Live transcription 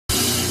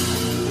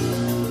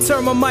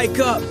Turn my mic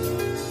up.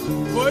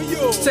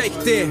 Take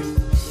there.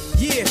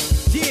 Yeah,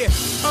 yeah,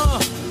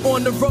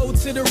 On the road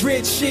to the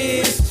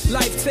riches.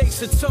 Life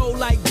takes a toll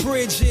like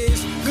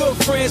bridges. Good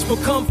friends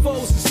become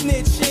foes and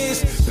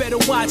snitches. Better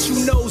watch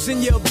who knows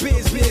in your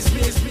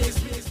business.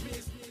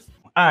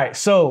 All right,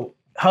 so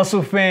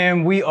Hustle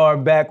fam, we are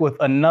back with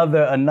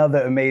another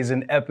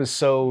amazing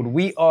episode.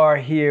 We are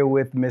here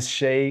with Miss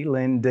Shay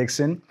Lynn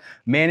Dixon,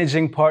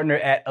 managing partner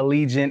at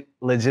Allegiant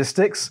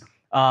Logistics.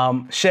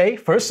 Shay,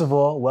 first of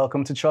all,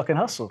 welcome to Truck and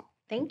Hustle.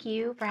 Thank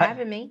you for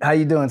having me. How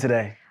you doing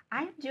today?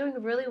 I'm doing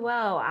really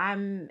well.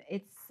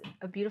 It's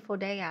a beautiful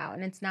day out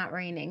and it's not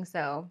raining,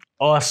 so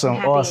awesome.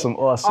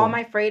 All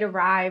my freight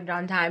arrived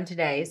on time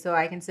today, so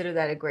I consider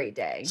that a great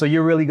day. So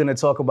you're really going to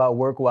talk about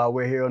work while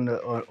we're here on the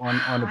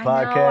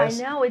podcast?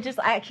 I know.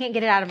 I can't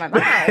get it out of my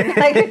mind.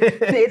 Like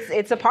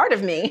it's a part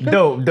of me.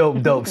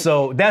 Dope.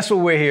 So that's what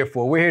we're here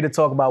for. We're here to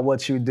talk about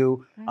what you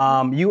do.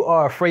 Mm-hmm. You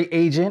are a freight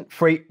agent,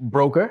 freight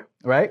broker,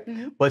 right?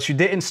 Mm-hmm. But you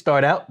didn't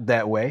start out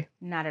that way.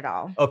 Not at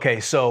all. Okay,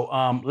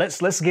 so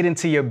let's get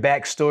into your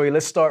backstory.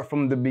 Let's start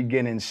from the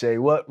beginning, Shay.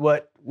 Where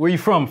are you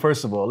from,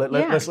 first of all?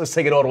 Let's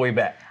take it all the way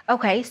back.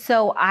 Okay,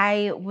 so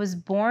I was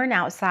born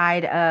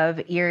outside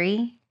of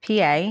Erie,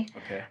 PA,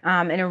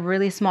 in a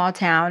really small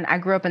town. I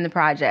grew up in the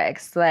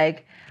projects.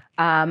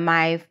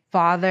 My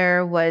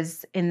father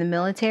was in the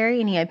military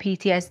and he had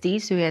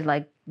PTSD, so he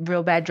had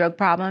real bad drug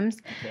problems.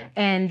 Okay.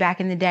 And back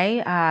in the day,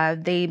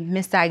 they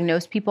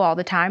misdiagnosed people all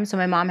the time. So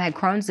my mom had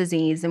Crohn's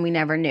disease and we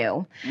never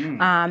knew.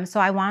 So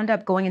I wound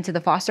up going into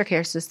the foster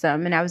care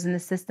system, and I was in the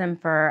system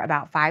for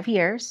about 5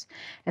 years.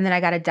 And then I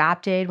got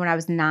adopted when I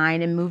was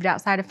 9 and moved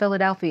outside of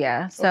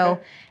Philadelphia.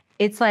 So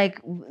it's like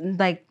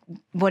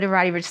what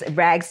everybody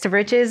rags to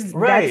riches.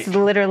 Right. That's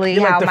literally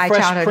You're how like my the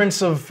Fresh childhood.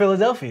 Prince of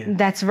Philadelphia.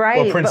 That's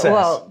right. Or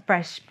princess.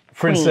 Fresh.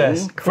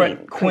 Princess,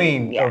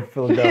 Queen of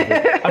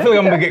Philadelphia. I feel like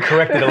I'm gonna get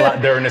corrected a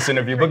lot during this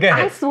interview, but go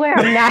ahead. I swear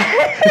I'm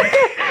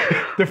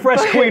not. The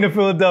Fresh Queen of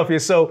Philadelphia.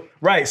 So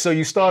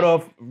you start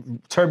off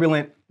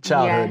turbulent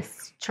childhood.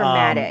 Yes,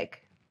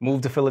 traumatic.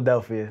 Moved to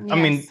Philadelphia. Yes. I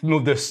mean,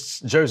 moved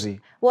to Jersey.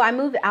 Well, I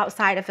moved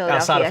outside of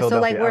Philadelphia.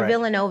 So where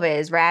Villanova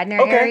is,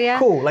 Radnor area. Okay,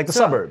 cool, like the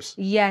suburbs.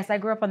 Yes, I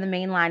grew up on the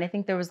main line. I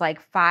think there was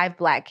 5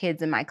 black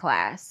kids in my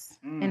class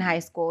in high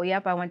school.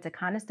 Yep, I went to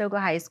Conestoga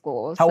High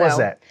School. How was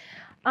that?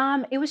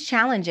 It was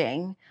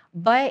challenging,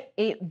 but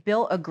it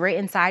built a grit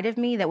inside of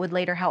me that would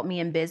later help me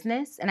in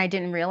business, and I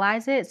didn't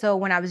realize it. So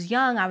when I was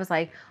young, I was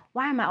like,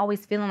 why am I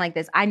always feeling like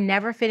this? I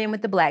never fit in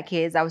with the black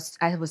kids. I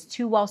was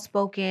too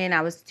well-spoken.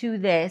 I was too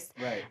this.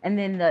 Right. And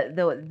then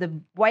the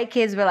white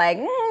kids were like,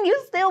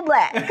 you still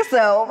black.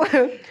 So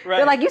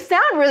they're like, you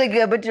sound really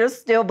good, but you're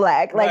still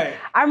black.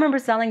 I remember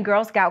selling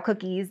Girl Scout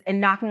cookies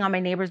and knocking on my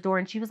neighbor's door,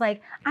 and she was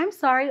like, I'm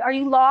sorry, are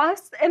you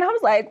lost? And I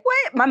was like,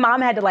 what? My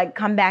mom had to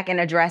come back and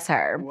address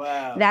her.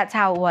 Wow. That's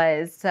how it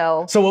was.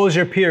 So what was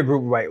your peer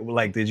group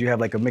like? Did you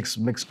have a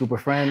mixed group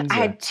of friends? I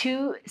had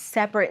 2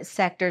 separate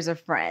sectors of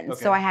friends.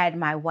 Okay. So I had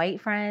my white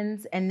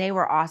friends, and they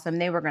were awesome.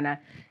 They were gonna,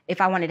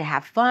 if I wanted to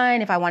have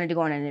fun, if I wanted to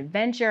go on an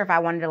adventure, if I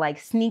wanted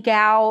to sneak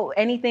out,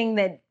 anything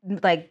that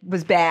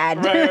was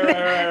bad,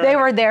 right. They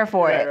were there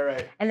for it.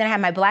 Right. And then I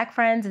had my black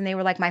friends, and they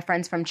were my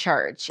friends from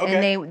church.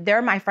 Okay. And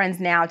they're my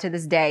friends now to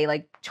this day,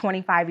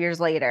 25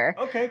 years later.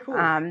 Okay, cool.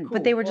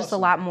 But they were just a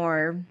lot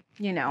more,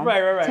 tame.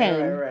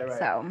 Right.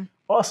 So.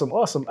 Awesome.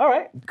 All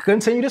right.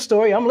 Continue the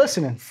story. I'm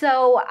listening.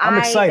 So I'm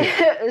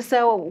excited.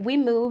 So we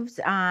moved.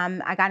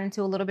 I got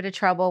into a little bit of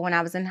trouble when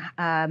I was in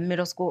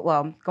middle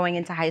school, going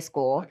into high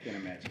school. I can't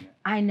imagine it.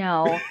 I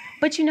know.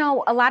 But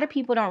a lot of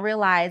people don't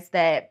realize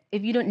that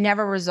if you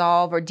never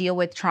resolve or deal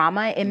with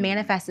trauma, it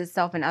manifests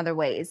itself in other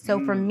ways.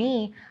 So for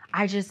me,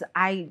 I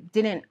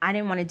didn't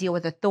want to deal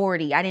with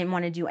authority. I didn't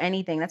want to do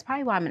anything. That's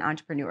probably why I'm an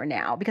entrepreneur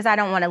now, because I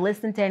don't want to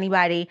listen to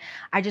anybody.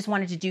 I just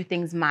wanted to do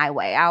things my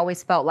way. I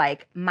always felt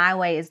like my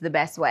way is the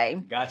best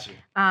way. Gotcha.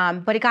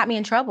 But it got me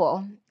in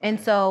trouble. And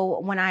so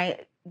when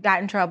I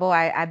got in trouble,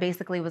 I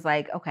basically was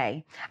like,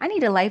 okay, I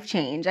need a life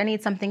change. I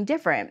need something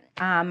different.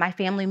 My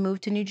family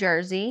moved to New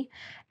Jersey,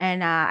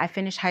 and I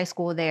finished high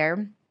school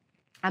there.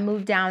 I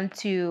moved down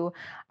to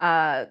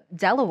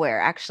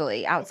Delaware,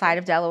 actually, outside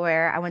of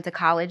Delaware. I went to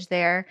college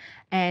there,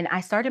 and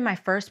I started my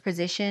first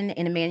position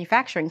in a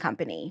manufacturing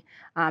company.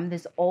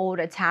 This old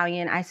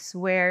Italian, I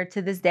swear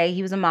to this day,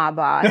 he was a mob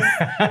boss.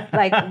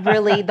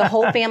 Really, the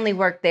whole family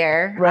worked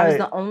there. Right. I was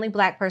the only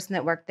black person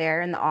that worked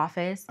there in the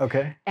office.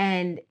 Okay.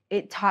 And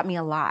it taught me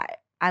a lot.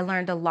 I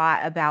learned a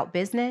lot about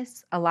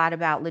business, a lot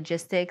about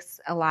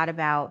logistics, a lot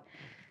about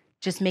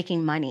just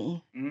making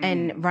money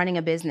and running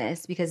a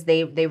business, because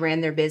they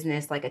ran their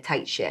business like a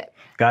tight ship.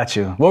 Got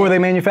you. What were they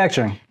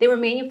manufacturing? They were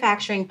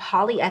manufacturing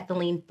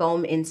polyethylene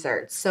foam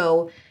inserts.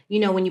 So,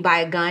 when you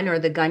buy a gun or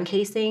the gun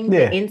casing,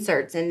 the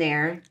inserts in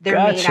there, they're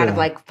made out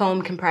of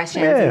foam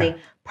compressions and they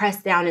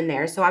press down in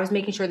there. So I was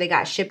making sure they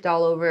got shipped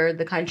all over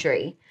the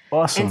country.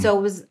 Awesome. And so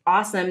it was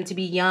awesome to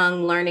be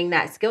young, learning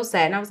that skill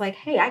set. And I was like,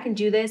 hey, I can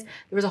do this.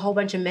 There was a whole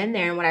bunch of men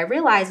there. And what I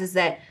realized is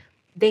that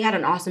they had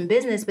an awesome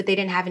business, but they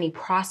didn't have any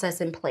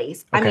process in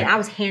place. I mean, I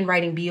was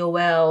handwriting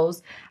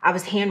BOLs, I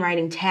was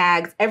handwriting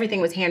tags, everything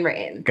was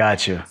handwritten.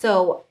 Gotcha.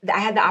 So I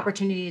had the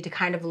opportunity to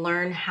kind of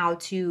learn how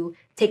to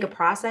take a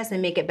process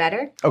and make it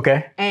better.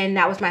 Okay. And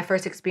that was my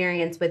first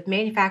experience with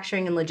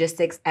manufacturing and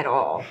logistics at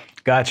all.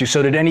 Got you.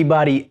 So did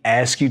anybody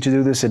ask you to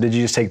do this, or did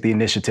you just take the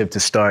initiative to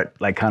start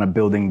like kind of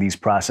building these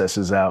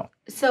processes out?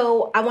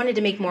 So I wanted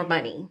to make more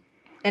money,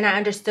 and I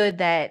understood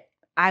that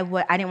I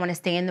didn't want to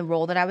stay in the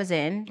role that I was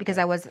in because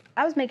I was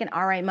making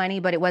all right money,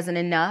 but it wasn't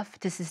enough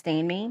to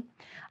sustain me.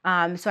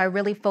 So I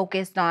really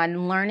focused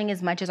on learning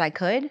as much as I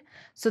could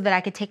so that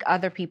I could take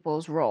other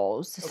people's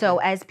roles. Okay. So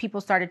as people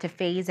started to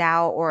phase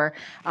out or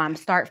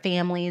start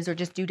families or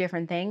just do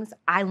different things,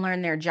 I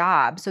learned their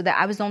job so that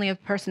I was the only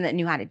person that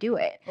knew how to do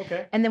it.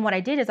 Okay. And then what I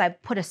did is I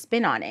put a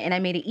spin on it and I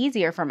made it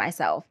easier for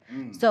myself.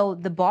 So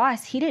the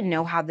boss, he didn't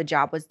know how the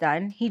job was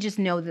done. He just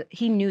knew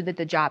that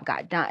the job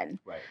got done.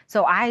 Right.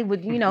 So I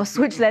would,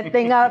 switch that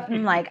thing up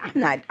and like,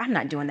 I'm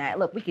not doing that.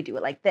 Look, we could do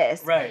it like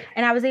this. Right.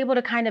 And I was able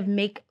to kind of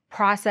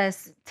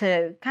process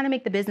to kind of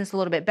make the business a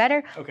little bit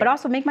better, but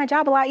also make my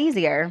job a lot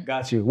easier.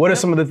 Got you. What are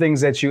some of the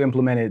things that you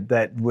implemented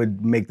that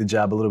would make the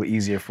job a little bit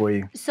easier for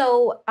you?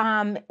 So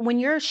when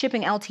you're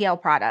shipping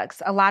LTL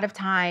products, a lot of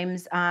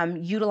times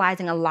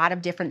utilizing a lot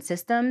of different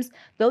systems,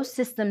 those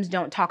systems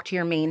don't talk to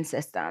your main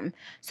system.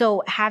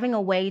 So having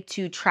a way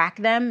to track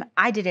them,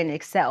 I did in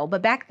Excel,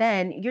 but back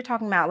then you're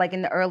talking about like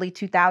in the early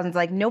 2000s,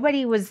 like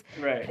nobody was,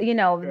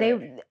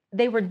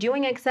 they were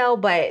doing Excel,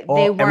 but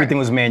everything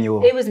was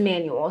manual. It was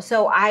manual.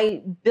 So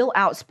I built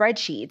out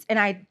spreadsheets and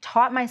I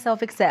taught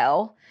myself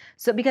Excel.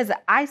 So because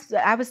I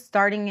was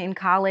starting in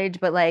college,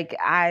 but like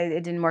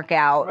it didn't work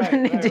out.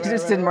 It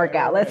just didn't work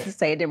out. Let's just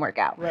say it didn't work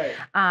out.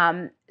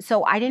 Right.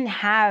 So I didn't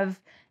have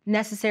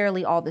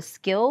necessarily all the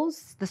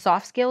skills, the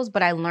soft skills,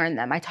 but I learned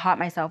them. I taught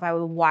myself. I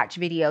would watch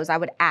videos. I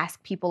would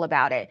ask people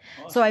about it.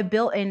 Awesome. So I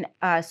built in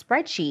a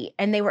spreadsheet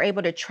and they were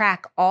able to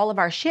track all of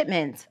our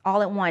shipments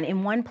all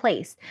in one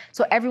place.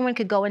 So everyone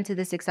could go into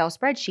this Excel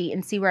spreadsheet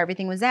and see where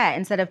everything was at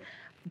instead of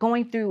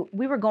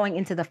we were going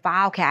into the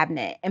file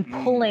cabinet and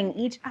pulling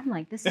each. I'm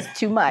like, this is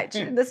too much.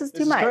 This is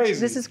too much. Crazy.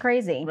 This is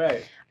crazy.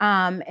 Right.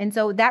 And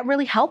so that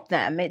really helped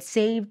them. It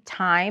saved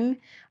time.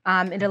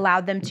 It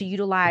allowed them to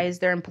utilize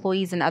their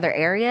employees in other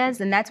areas.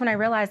 And that's when I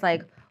realized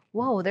like,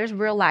 whoa, there's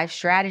real life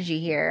strategy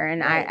here.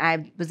 And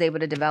I was able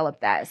to develop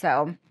that.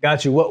 So.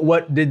 Got you.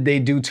 What did they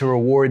do to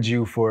reward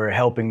you for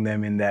helping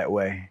them in that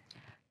way?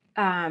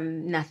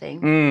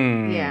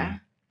 Nothing. Yeah,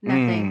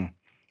 nothing.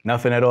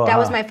 Nothing at all. That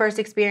was my first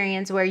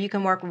experience where you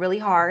can work really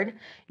hard.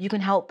 You can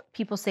help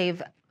people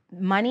save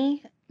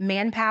money,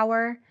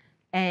 manpower,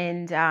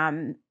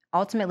 and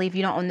ultimately, if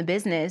you don't own the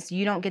business,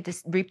 you don't get to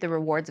reap the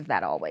rewards of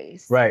that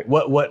always. Right.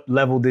 What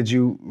level did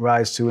you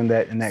rise to in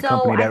that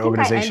company, that organization? So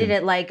I think I ended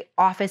at like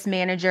office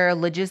manager,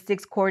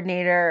 logistics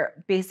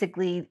coordinator.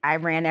 Basically, I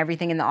ran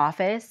everything in the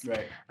office.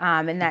 Right.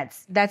 And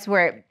that's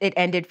where it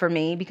ended for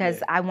me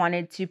because I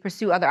wanted to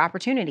pursue other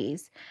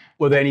opportunities.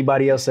 Were there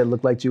anybody else that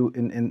looked like you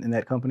in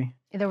that company?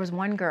 There was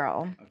one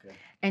girl,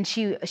 and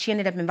she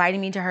ended up inviting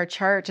me to her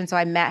church, and so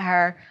I met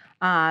her,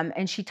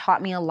 and she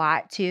taught me a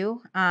lot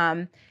too.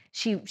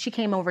 She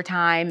came over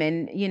time,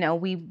 and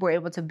we were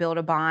able to build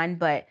a bond.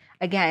 But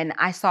again,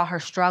 I saw her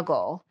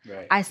struggle.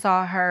 Right. I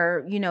saw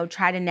her,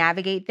 try to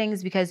navigate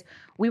things because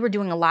we were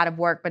doing a lot of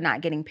work but not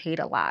getting paid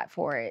a lot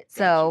for it.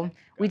 So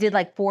we did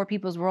like 4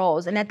 people's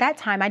roles. And at that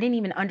time, I didn't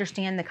even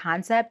understand the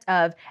concept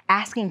of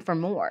asking for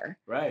more.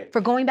 Right. For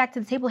going back to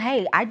the table,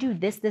 hey, I do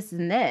this, this,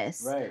 and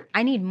this. Right.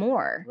 I need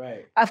more.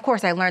 Right. Of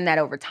course, I learned that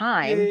over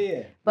time.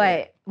 Yeah.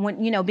 But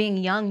when, being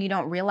young, you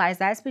don't realize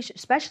that,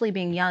 especially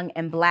being young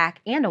and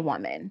Black and a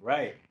woman.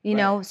 Right. You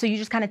know, so you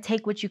just kind of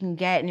take what you can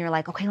get and you're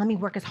like, okay, let me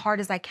work as hard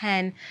as I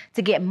can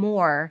to get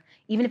more.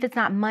 Even if it's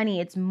not money,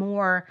 it's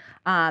more,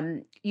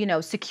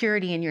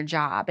 security in your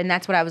job. And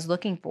that's what I was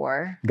looking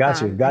for.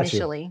 Got you.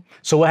 Initially.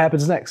 So what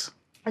happens next?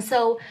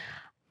 So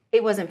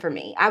it wasn't for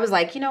me. I was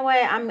like, you know what?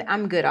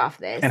 I'm good off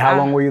this. And how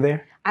long were you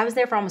there? I was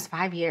there for almost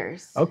 5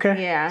 years.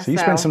 Okay. Yeah. So you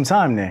spent some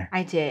time there.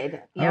 I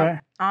did. All right.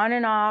 On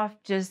and off,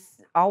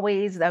 just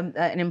always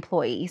an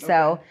employee. Okay.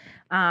 So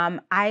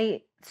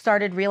I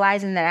started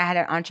realizing that I had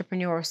an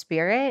entrepreneurial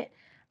spirit,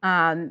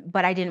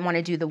 but I didn't want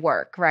to do the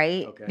work,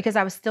 right? Okay. Because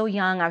I was still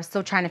young. I was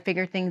still trying to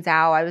figure things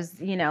out. I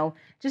was,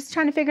 just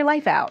trying to figure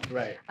life out.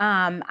 Right.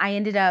 I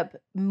ended up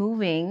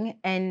moving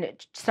and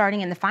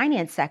starting in the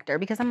finance sector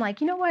because I'm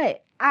like, you know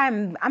what?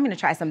 I'm going to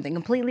try something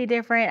completely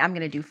different. I'm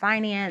going to do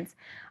finance.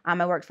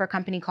 I worked for a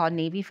company called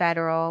Navy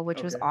Federal,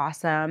 which was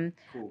awesome.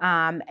 Cool.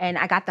 And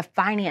I got the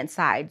finance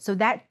side. So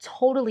that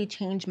totally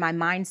changed my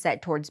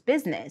mindset towards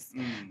business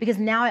because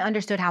now I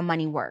understood how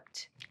money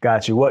worked.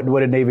 Got you. What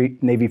did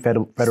Navy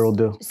Federal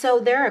do?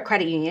 So they're a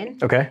credit union.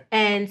 Okay.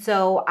 And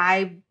so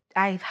I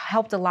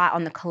helped a lot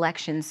on the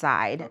collection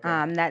side.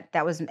 Okay.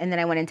 That was, and then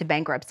I went into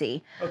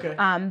bankruptcy. Okay.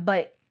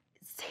 But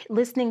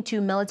listening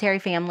to military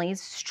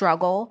families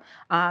struggle,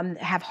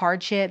 have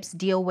hardships,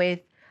 deal with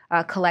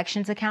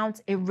collections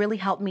accounts, it really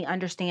helped me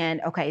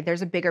understand, okay,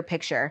 there's a bigger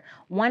picture.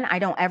 One, I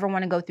don't ever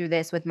want to go through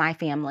this with my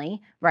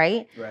family,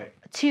 right? Right.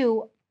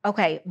 Two,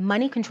 okay,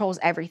 money controls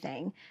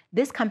everything.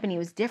 This company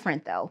was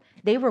different though.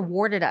 They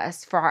rewarded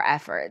us for our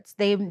efforts.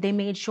 They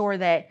made sure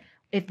that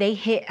if they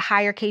hit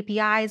higher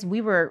KPIs,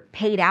 we were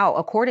paid out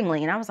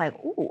accordingly. And I was like,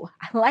 ooh,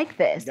 I like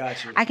this.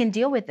 Gotcha. I can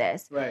deal with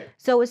this. Right.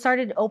 So it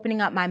started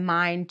opening up my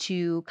mind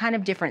to kind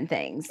of different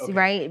things,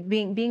 right?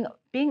 Being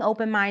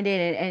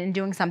open-minded and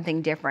doing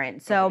something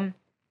different. So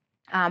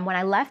when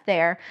I left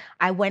there,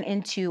 I went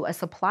into a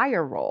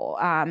supplier role.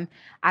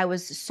 I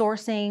was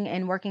sourcing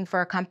and working for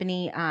a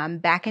company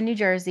back in New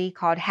Jersey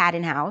called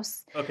Haddon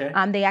House. Okay.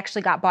 They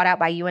actually got bought out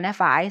by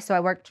UNFI, so I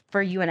worked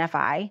for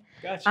UNFI.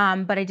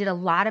 Gotcha. But I did a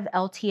lot of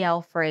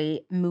LTL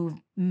freight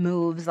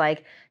moves,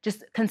 like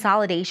just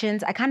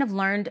consolidations. I kind of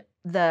learned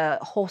the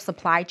whole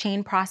supply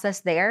chain process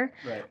there.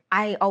 Right.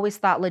 I always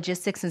thought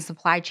logistics and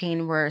supply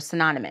chain were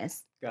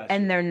synonymous. Gotcha.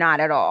 And they're not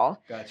at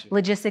all. Gotcha.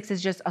 Logistics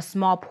is just a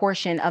small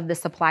portion of the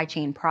supply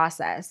chain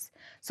process.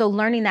 So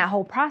learning that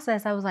whole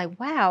process, I was like,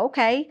 wow,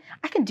 okay,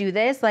 I can do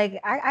this. Like,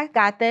 I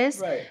got this.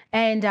 Right.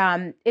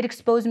 And it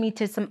exposed me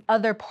to some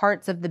other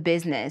parts of the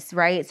business,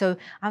 right? So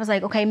I was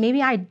like, okay,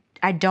 maybe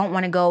I don't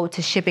want to go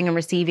to shipping and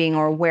receiving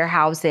or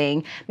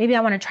warehousing. Maybe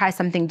I want to try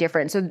something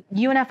different. So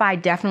UNFI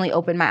definitely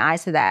opened my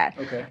eyes to that.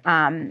 Okay.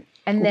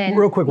 And then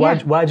real quick,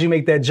 why'd you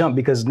make that jump?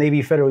 Because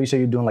Navy Federal, you said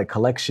you're doing like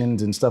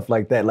collections and stuff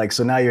like that. Like,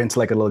 so now you're into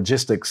like a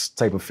logistics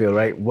type of field,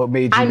 right? What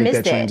made you make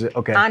that transition?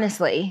 Okay.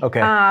 Honestly.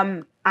 Okay.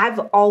 I've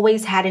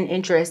always had an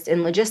interest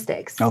in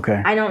logistics. Okay.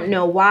 I don't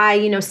know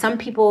why. Some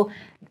people,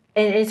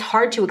 and it's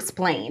hard to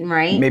explain,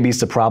 right? Maybe it's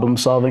the problem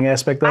solving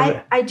aspect of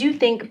it. I do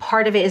think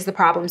part of it is the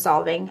problem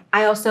solving.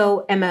 I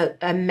also am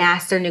a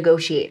master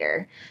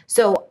negotiator.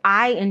 So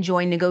I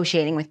enjoy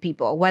negotiating with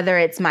people, whether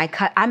it's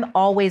I'm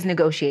always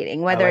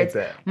negotiating, whether it's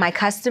my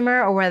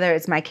customer or whether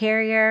it's my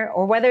carrier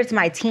or whether it's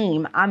my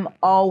team, I'm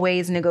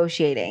always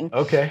negotiating.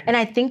 Okay. And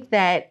I think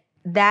that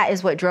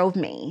is what drove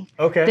me.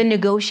 Okay. The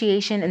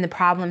negotiation and the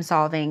problem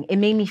solving, it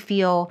made me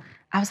feel,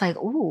 I was like,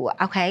 ooh,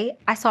 okay,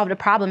 I solved a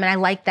problem, and I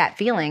liked that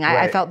feeling.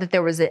 I felt that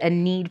there was a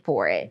need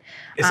for it.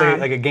 It's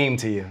like a game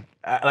to you.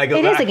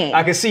 It is a game.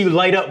 I can see you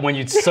light up when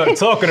you start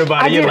talking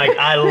about it. You're like,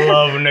 I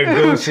love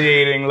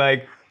negotiating.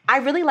 Like, I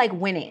really like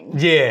winning.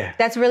 Yeah.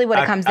 That's really what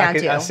it comes down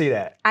to. I see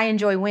that. I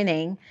enjoy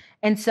winning.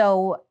 And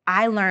so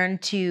I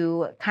learned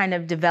to kind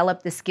of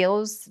develop the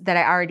skills that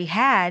I already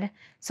had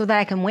so that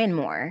I can win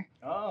more.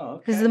 Oh,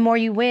 okay. Because the more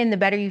you win, the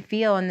better you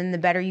feel, and then the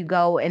better you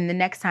go, and the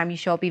next time you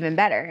show up even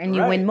better, and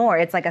you win more.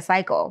 It's like a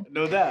cycle.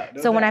 No doubt.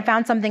 So when I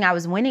found something I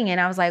was winning in,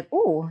 I was like,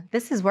 ooh,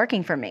 this is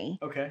working for me.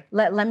 Okay.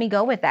 Let me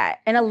go with that.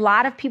 And a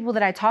lot of people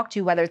that I talk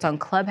to, whether it's on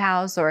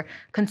Clubhouse or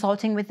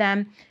consulting with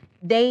them,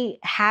 they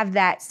have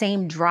that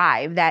same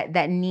drive,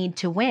 that need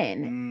to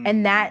win.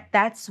 And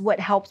that's what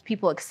helps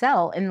people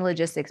excel in the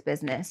logistics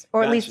business,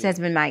 or at least has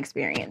been my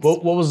experience.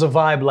 What was the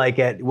vibe like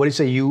at, what did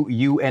you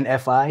say,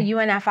 UNFI?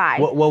 UNFI.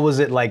 What was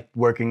it like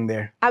working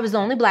there? I was the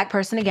only Black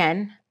person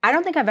again. I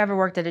don't think I've ever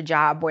worked at a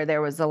job where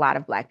there was a lot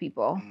of Black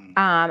people.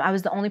 I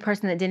was the only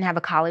person that didn't have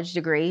a college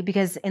degree,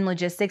 because in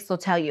logistics, they'll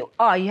tell you,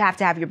 oh, you have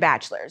to have your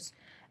bachelor's.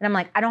 And I'm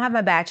like, I don't have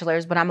my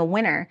bachelor's, but I'm a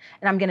winner,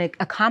 and I'm going to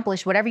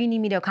accomplish whatever you need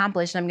me to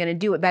accomplish, and I'm going to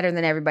do it better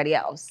than everybody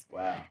else.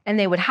 Wow. And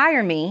they would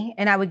hire me,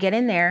 and I would get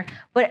in there.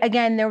 But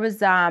again, there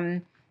was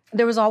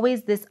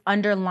always this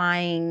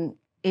underlying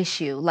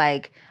issue,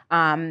 like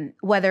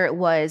whether it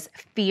was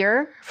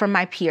fear from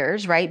my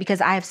peers, right? Because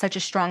I have such a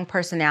strong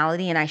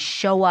personality, and I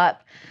show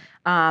up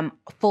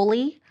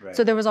fully. Right.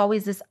 So there was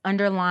always this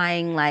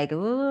underlying, like,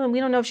 ooh, we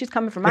don't know if she's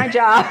coming for my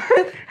job.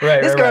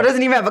 This girl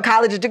doesn't even have a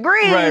college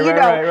degree, you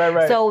know.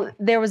 Right. So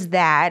there was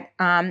that.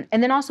 And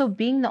then also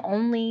being the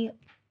only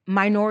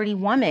minority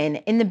woman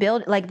in the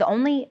building, like the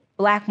only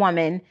Black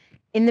woman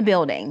in the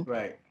building.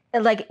 Right.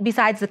 Like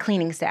besides the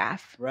cleaning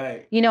staff.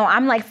 Right. You know,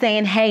 I'm like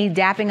saying, hey,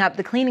 dapping up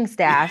the cleaning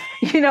staff,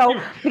 you know,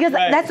 because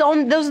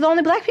those are the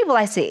only Black people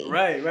I see.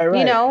 Right.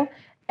 You know?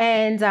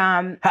 And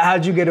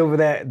how'd you get over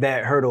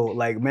that hurdle,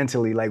 like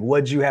mentally? Like,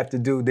 what'd you have to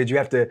do? Did you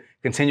have to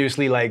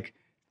continuously like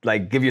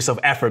give yourself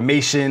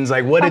affirmations?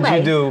 Like, what did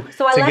you do?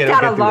 So I left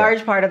out a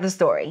large part of the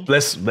story.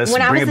 Let's bring it back in.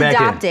 When I was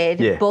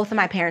adopted, both of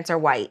my parents are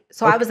white.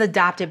 So I was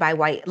adopted by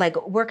white.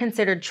 Like, we're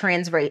considered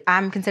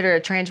I'm considered a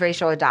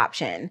transracial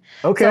adoption.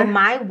 Okay. So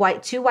my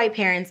two white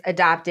parents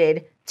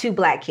adopted 2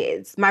 Black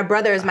kids. My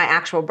brother is my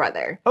actual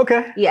brother.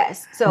 Okay.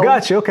 Yes. So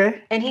gotcha.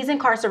 Okay. And he's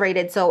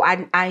incarcerated, so I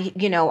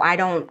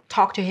don't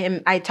talk to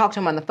him. I talk to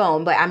him on the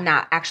phone, but I'm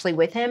not actually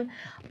with him.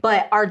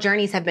 But our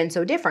journeys have been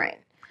so different.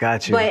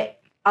 Gotcha. But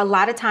a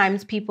lot of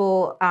times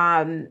people,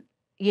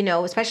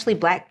 especially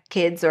Black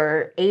kids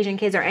or Asian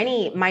kids or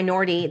any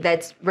minority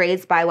that's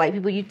raised by white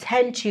people, you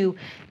tend to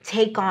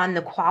take on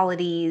the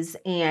qualities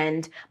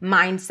and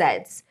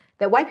mindsets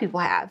that white people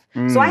have.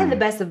 So I had the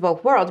best of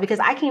both worlds, because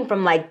I came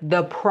from like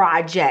the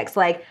projects.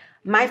 Like,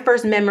 my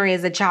first memory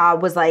as a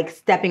child was like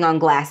stepping on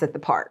glass at the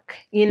park.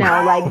 You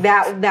know, like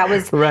that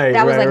was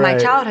my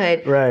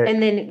childhood. Right.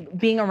 And then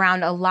being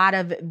around a lot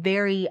of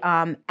very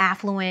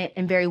affluent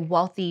and very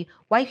wealthy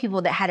white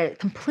people that had a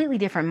completely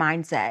different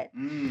mindset.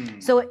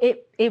 So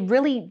it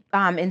really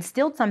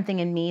instilled something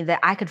in me that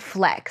I could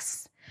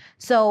flex.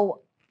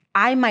 So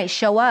I might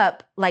show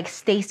up like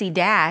Stacey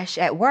Dash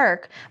at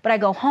work, but I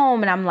go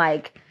home and I'm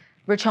like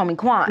Rich Homie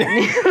Quan.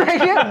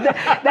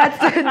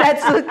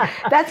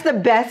 that's the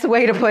best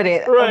way to put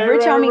it.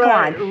 Rich Homie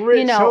Quan.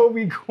 Rich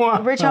Homie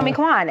Quan. Rich Homie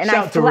Quan. And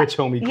shout to Rich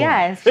Homie Quan.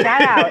 Yes,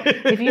 shout out.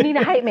 If you need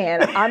a hype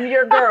man, I'm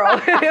your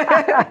girl.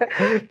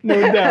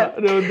 No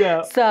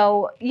doubt.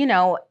 So,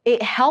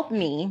 it helped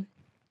me.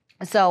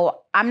 So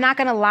I'm not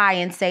going to lie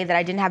and say that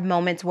I didn't have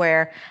moments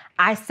where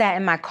I sat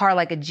in my car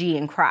like a G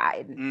and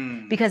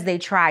cried because they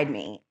tried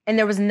me. And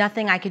there was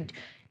nothing I could,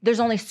 there's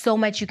only so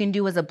much you can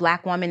do as a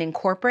Black woman in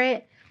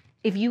corporate.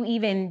 If you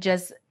even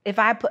just,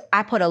 I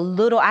put a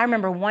little, I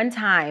remember one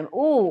time,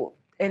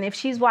 and if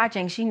she's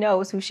watching, she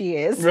knows who she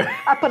is. Right.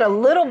 I put a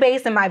little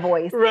bass in my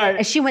voice. Right.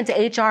 And she went to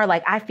HR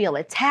like, I feel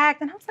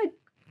attacked. And I was like,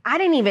 I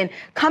didn't even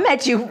come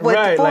at you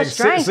with full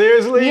strength.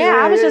 Seriously?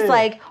 Yeah, I was just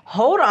like,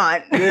 hold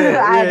on. I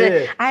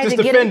had just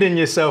defending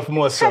yourself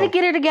more so. I had to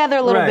get her together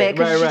a little bit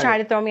because she tried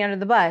to throw me under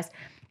the bus.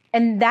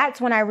 And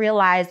that's when I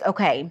realized,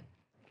 okay,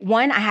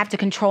 one, I have to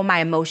control my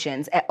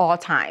emotions at all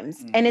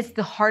times. And it's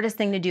the hardest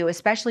thing to do,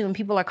 especially when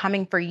people are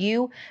coming for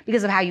you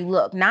because of how you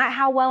look. Not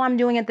how well I'm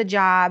doing at the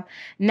job,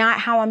 not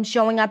how I'm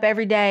showing up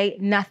every day,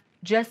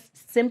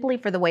 just simply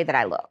for the way that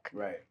I look.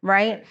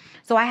 Right?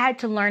 So I had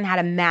to learn how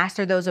to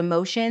master those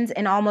emotions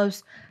and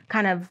almost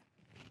kind of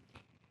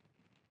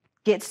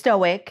get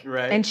stoic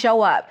and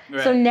show up.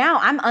 So now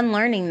I'm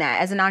unlearning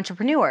that as an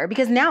entrepreneur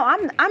because now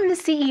I'm the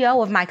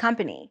CEO of my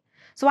company.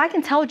 So I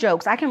can tell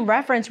jokes. I can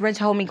reference Rich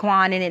Homie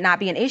Quan and it not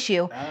be an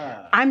issue.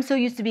 I'm so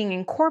used to being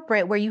in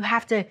corporate where you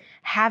have to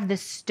have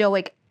this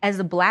stoic as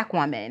a Black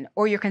woman,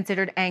 or you're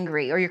considered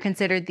angry, or you're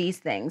considered these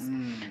things.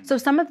 So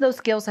some of those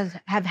skills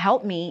have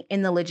helped me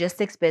in the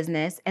logistics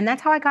business, and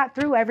that's how I got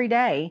through every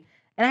day.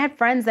 And I had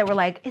friends that were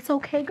like, it's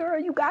okay, girl,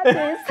 you got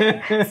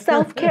this.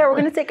 Self-care, we're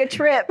gonna take a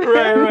trip.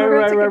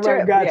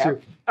 Right, got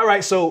you. All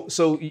right, so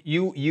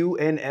you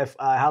and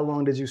FI, how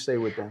long did you stay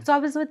with them? So I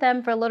was with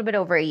them for a little bit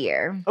over a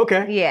year.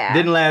 Okay. Yeah.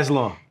 Didn't last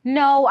long.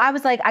 No, I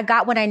was like, I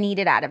got what I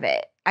needed out of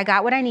it.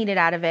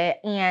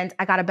 And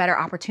I got a better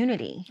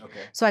opportunity. Okay.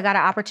 So I got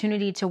an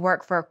opportunity to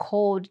work for a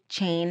cold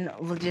chain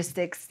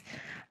logistics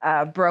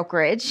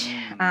brokerage.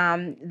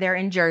 They're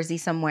in Jersey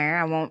somewhere.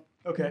 I won't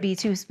be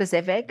too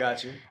specific.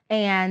 Got you.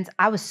 And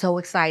I was so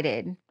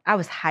excited. I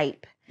was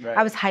hype. Right.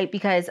 I was hyped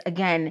because,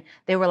 again,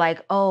 they were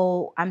like,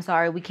 oh, I'm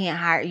sorry, we can't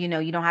hire,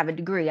 you don't have a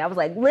degree. I was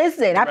like,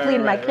 listen, I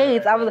pleaded my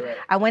case.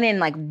 I went in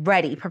like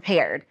ready,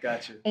 prepared.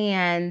 Gotcha.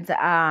 And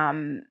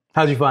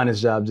how'd you find this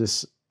job?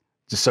 Just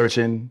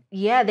searching?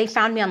 Yeah, they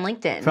found me on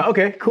LinkedIn.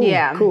 Okay, cool.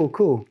 Yeah.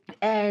 Cool.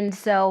 And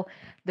so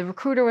the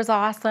recruiter was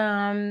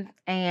awesome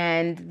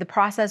and the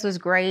process was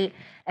great.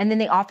 And then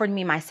they offered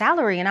me my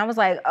salary and I was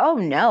like, oh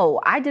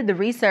no, I did the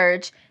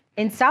research.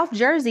 In South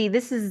Jersey,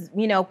 this is,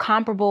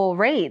 comparable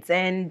rates.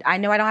 And I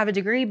know I don't have a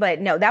degree, but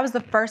no, that was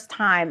the first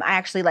time I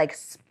actually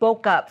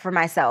spoke up for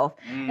myself.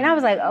 And I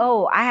was like,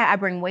 oh, I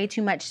bring way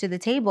too much to the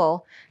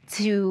table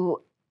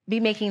to be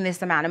making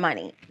this amount of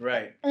money.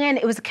 Right. And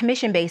it was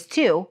commission-based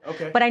too.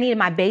 Okay. But I needed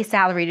my base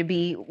salary to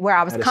be where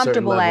I was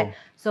comfortable at.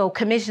 So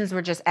commissions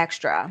were just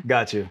extra.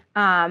 Got you.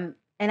 And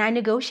I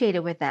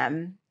negotiated with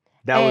them.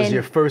 That was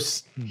your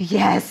first...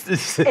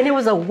 Yes. And it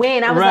was a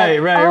win. I was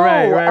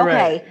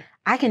okay.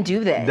 I can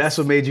do this. That's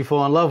what made you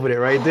fall in love with it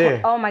right there.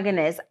 Oh my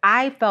goodness.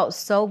 I felt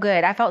so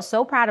good. I felt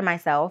so proud of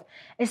myself,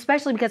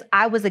 especially because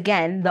I was,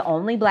 again, the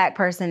only Black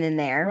person in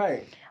there.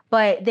 Right.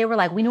 But they were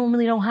like, we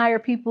normally don't hire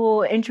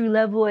people entry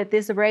level at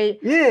this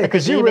rate. Yeah,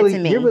 because you're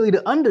really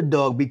the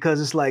underdog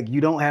because it's like you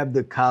don't have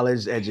the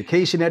college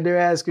education that they're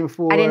asking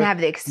for. I didn't have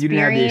the experience. You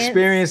didn't have the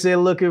experience they're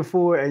looking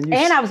for. And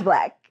I was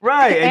Black.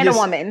 Right. And a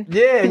woman.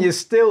 Yeah, and you're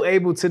still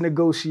able to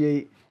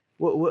negotiate.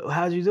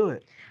 How'd you do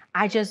it?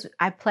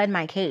 I pled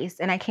my case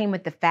and I came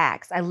with the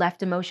facts. I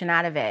left emotion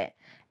out of it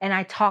and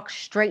I talked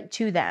straight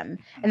to them.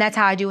 And that's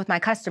how I do with my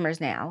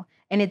customers now.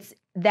 And it's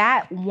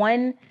that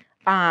one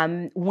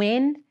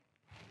win,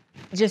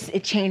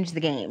 it changed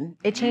the game.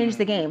 It changed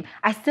the game.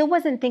 I still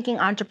wasn't thinking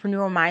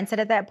entrepreneurial mindset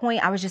at that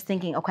point. I was just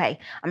thinking, okay,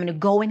 I'm going to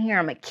go in here,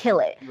 I'm going to kill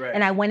it. Right.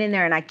 And I went in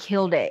there and I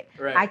killed it.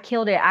 Right. I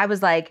killed it. I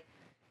was like,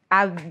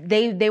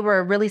 they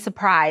were really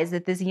surprised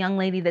that this young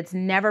lady that's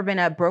never been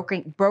a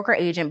broker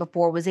agent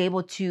before was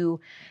able to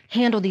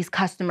handle these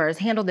customers,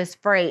 handle this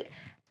freight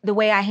the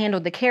way I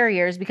handled the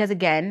carriers, because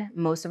again,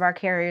 most of our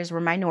carriers were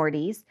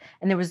minorities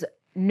and there was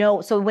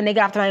so when they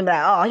got off the line,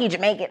 like, oh, he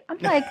Jamaican. I'm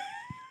like,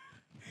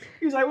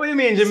 he's like, what do you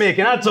mean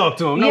Jamaican? I'll talk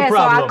to him, no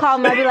problem. So I call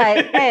him, I'd be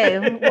like, hey,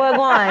 where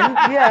going?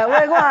 Yeah,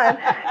 where going?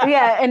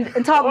 Yeah,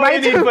 and talk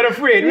right to him. For the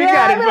freight, we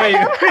got it for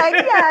you.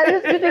 Like, yeah,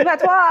 this is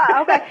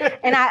patois. Okay.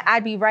 And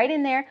I'd be right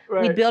in there.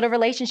 Right. We'd build a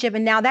relationship.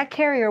 And now that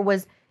carrier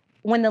was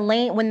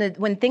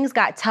when things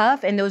got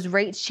tough and those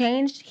rates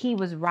changed, he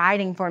was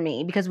riding for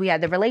me because we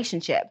had the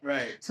relationship.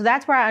 Right. So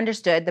that's where I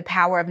understood the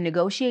power of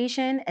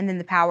negotiation and then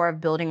the power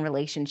of building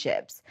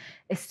relationships,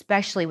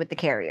 especially with the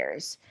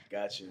carriers.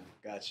 Gotcha.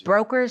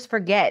 Brokers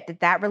forget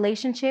that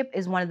relationship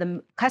is one of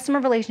the customer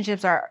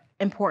relationships are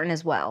important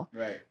as well.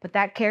 Right. But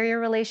that carrier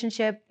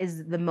relationship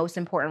is the most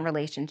important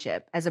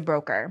relationship as a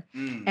broker.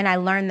 And I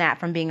learned that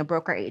from being a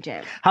broker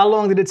agent. How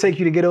long did it take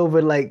you to get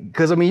over, like,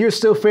 because I mean, you're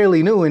still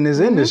fairly new in this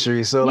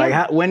industry. So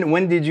like,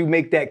 when did you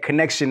make that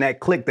connection, that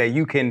click that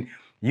you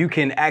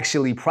can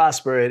actually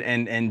prosper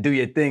and do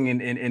your thing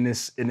in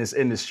this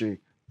industry?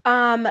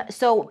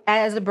 So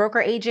as a broker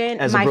agent,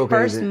 my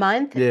first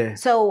month,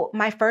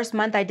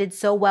 I did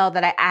so well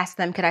that I asked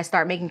them, could I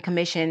start making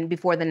commission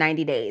before the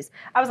 90 days?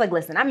 I was like,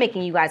 listen, I'm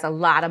making you guys a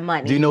lot of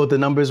money. Do you know what the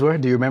numbers were?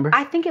 Do you remember?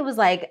 I think it was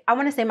like, I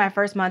want to say my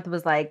first month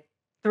was like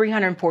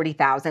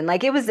 340,000.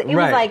 Like it was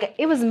like,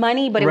 it was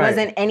money, but it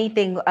wasn't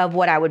anything of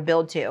what I would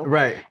build to.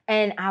 Right.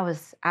 And I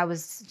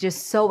was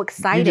just so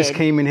excited. You just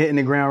came in hitting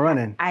the ground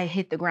running. I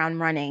hit the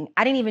ground running.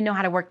 I didn't even know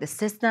how to work the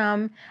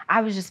system.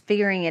 I was just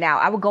figuring it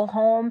out. I would go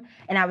home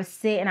and I would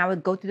sit and I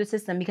would go through the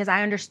system because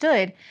I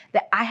understood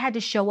that I had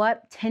to show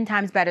up 10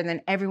 times better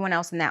than everyone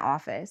else in that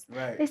office.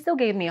 Right. They still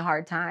gave me a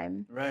hard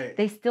time. Right.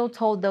 They still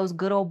told those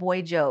good old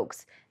boy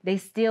jokes. They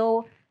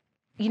still,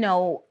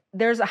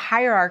 there's a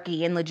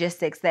hierarchy in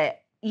logistics that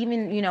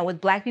even,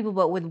 with Black people,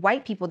 but with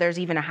white people, there's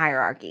even a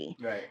hierarchy.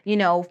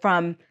 Right.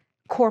 From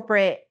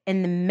corporate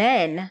and the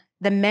men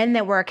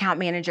that were account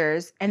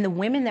managers and the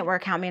women that were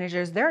account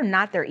managers, they're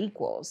not their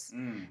equals.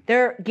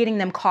 They're getting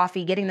them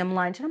coffee, getting them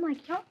lunch. And I'm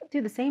like, y'all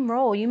do the same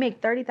role. You make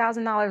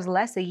 $30,000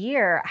 less a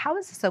year. How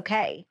is this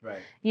okay?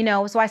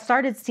 Right. So I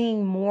started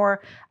seeing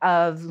more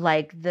of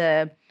like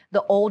the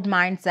old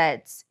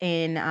mindsets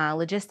in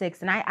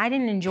logistics, and I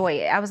didn't enjoy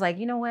it. I was like,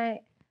 you know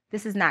what?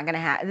 This is not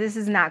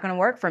gonna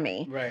work for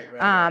me.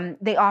 Right.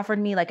 They offered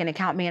me like an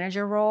account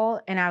manager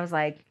role, and I was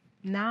like,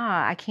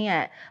 nah, I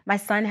can't. My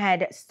son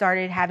had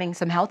started having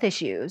some health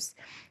issues,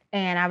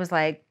 and I was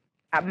like,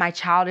 my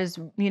child is,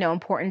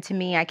 important to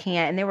me. I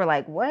can't. And they were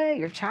like, what?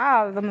 Your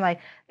child? I'm like,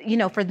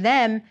 for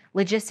them,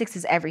 logistics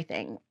is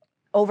everything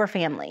over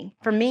family.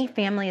 For me,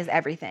 family is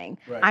everything.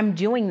 Right. I'm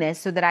doing this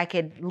so that I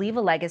could leave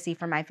a legacy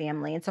for my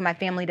family. And so my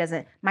family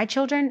my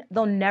children,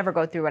 they'll never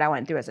go through what I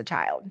went through as a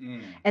child.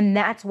 And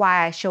that's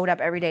why I showed up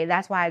every day.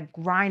 That's why I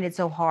grinded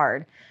so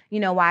hard.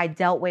 Why I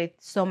dealt with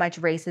so much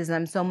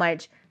racism, so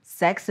much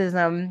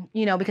sexism,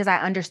 because I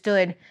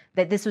understood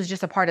that this was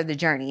just a part of the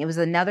journey. It was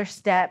another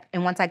step.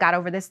 And once I got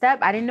over this step,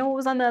 I didn't know what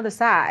was on the other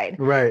side.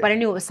 Right. But I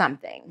knew it was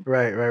something.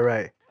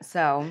 Right.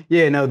 So.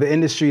 Yeah, no, the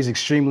industry is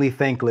extremely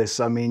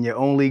thankless. I mean, you're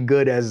only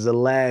good as the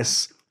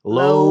last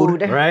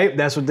load. Right?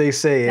 That's what they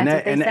say. And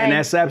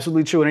that's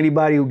absolutely true. And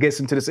anybody who gets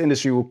into this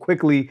industry will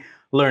quickly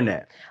learn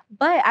that.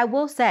 But I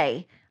will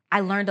say, I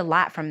learned a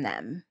lot from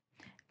them.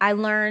 I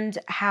learned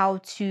how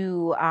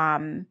to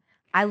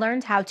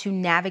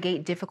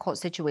navigate difficult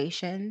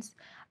situations.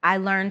 I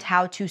learned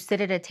how to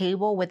sit at a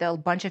table with a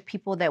bunch of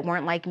people that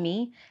weren't like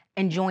me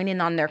and join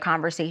in on their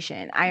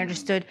conversation. I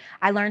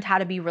learned how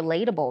to be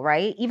relatable,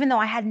 right? Even though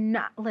I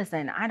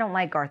don't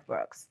like Garth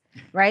Brooks,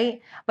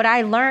 right? But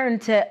I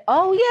learned to,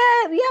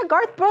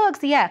 Garth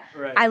Brooks, yeah.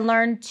 Right. I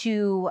learned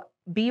to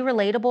be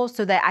relatable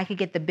so that I could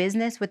get the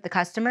business with the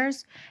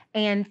customers.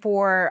 And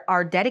for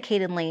our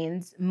dedicated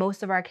lanes,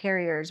 most of our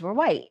carriers were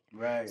white.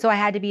 Right. So I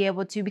had to be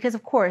able to, because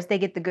of course they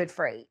get the good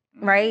freight,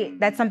 right?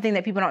 That's something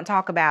that people don't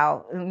talk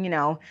about. We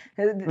know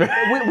who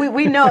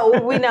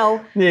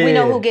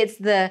gets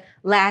the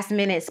last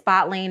minute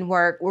spot lane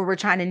work where we're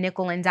trying to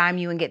nickel and dime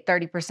you and get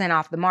 30%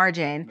 off the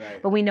margin. Right.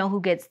 But we know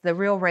who gets the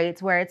real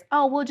rates where it's,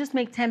 we'll just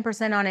make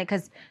 10% on it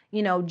because,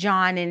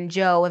 John and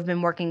Joe have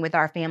been working with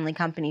our family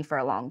company for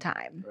a long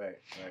time. Right.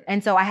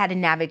 And so I had to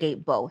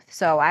navigate both.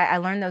 So I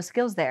learned those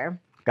skills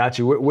there. Got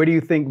you. Where do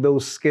you think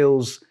those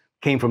skills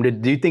came from?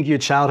 Do you think your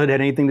childhood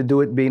had anything to do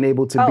with being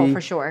able to be? Oh,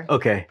 for sure.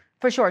 Okay.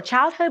 For sure.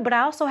 Childhood, but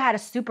I also had a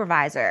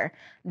supervisor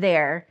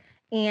there,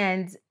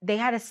 and they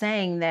had a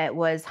saying that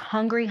was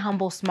hungry,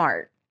 humble,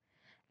 smart.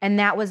 And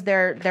that was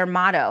their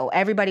motto.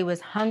 Everybody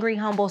was hungry,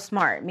 humble,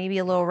 smart. Maybe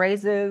a little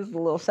racist, a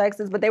little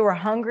sexist, but they were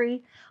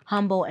hungry,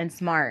 humble, and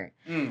smart.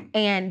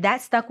 And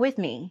that stuck with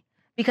me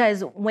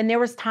because when there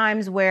was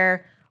times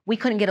where we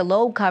couldn't get a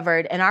load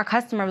covered and our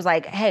customer was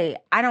like, hey,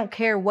 I don't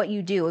care what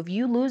you do. If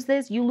you lose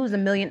this, you lose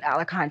 $1 million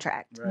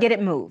contract. Right. Get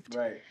it moved.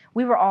 Right.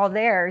 We were all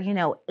there,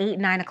 8,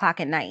 9 o'clock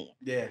at night.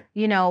 Yeah.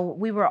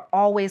 We were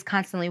always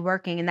constantly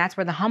working, and that's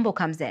where the humble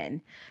comes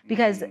in.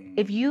 Because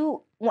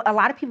a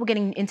lot of people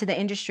getting into the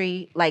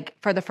industry, like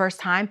for the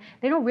first time,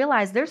 they don't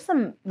realize there's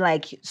some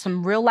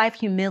real life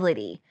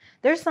humility.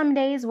 There's some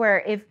days where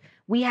if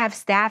we have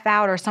staff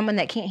out or someone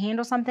that can't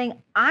handle something,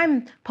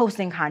 I'm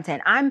posting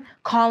content. I'm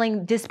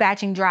calling,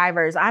 dispatching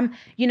drivers. I'm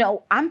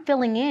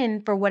filling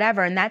in for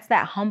whatever. And that's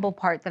that humble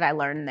part that I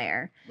learned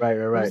there. Right.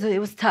 It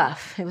was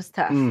tough.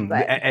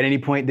 But at any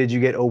point, did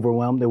you get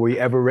overwhelmed? Or were you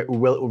ever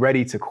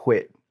ready to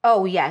quit?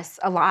 Oh, yes,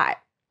 a lot.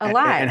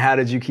 And how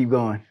did you keep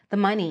going? The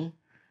money.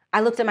 I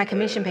looked at my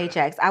commission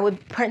paychecks. I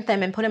would print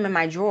them and put them in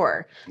my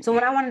drawer. So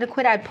when I wanted to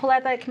quit, I'd pull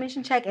out that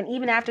commission check. And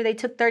even after they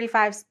took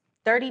 30%,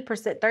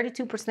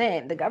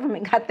 32%, the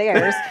government got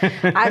theirs.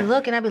 I'd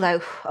look and I'd be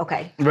like,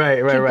 okay, keep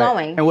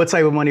going. And what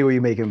type of money were you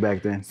making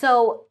back then?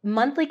 So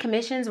monthly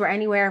commissions were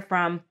anywhere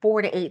from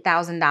 $4,000 to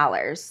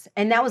 $8,000.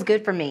 And that was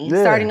good for me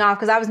starting off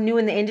because I was new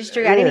in the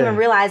industry. I didn't even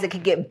realize it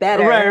could get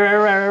better.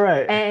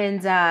 Right.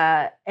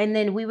 And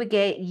then we would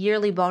get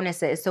yearly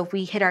bonuses. So if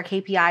we hit our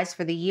KPIs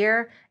for the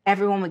year,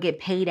 everyone would get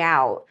paid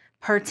out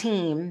per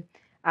team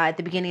at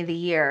the beginning of the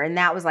year. And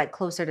that was like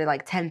closer to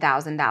like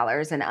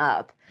 $10,000 and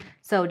up.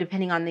 So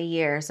depending on the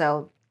year.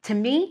 So to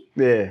me,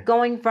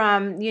 going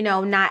from,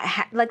 not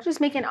like just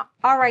making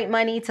all right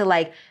money to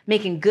like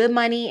making good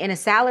money and a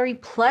salary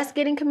plus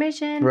getting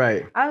commission.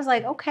 Right. I was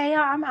like, okay,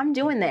 I'm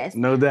doing this.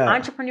 No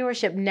doubt.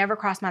 Entrepreneurship never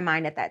crossed my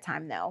mind at that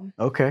time though.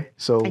 Okay.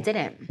 So it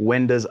didn't.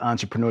 When does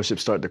entrepreneurship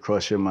start to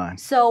cross your mind?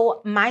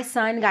 So my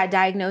son got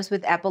diagnosed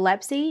with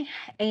epilepsy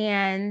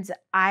and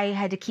I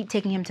had to keep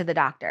taking him to the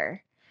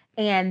doctor.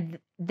 And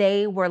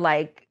they were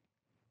like,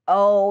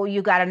 oh,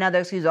 you got another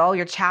excuse. Oh,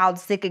 your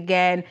child's sick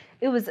again.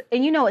 It was,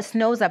 and it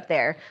snows up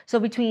there. So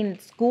between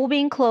school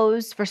being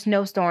closed for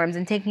snowstorms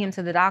and taking him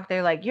to the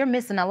doctor, like, you're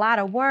missing a lot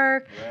of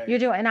work.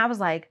 Right. And I was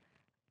like,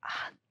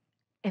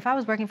 if I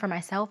was working for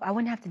myself, I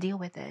wouldn't have to deal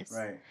with this.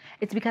 Right.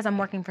 It's because I'm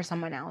working for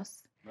someone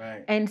else.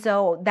 Right. And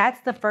so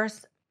that's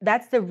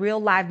the real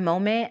live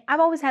moment. I've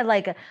always had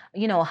like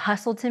a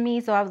hustle to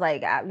me. So I was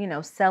like,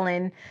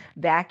 selling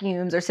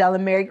vacuums or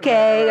selling Mary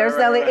Kay or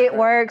selling It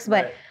Works.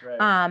 But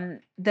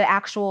the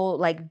actual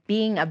like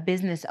being a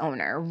business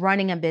owner,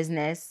 running a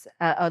business,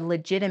 a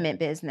legitimate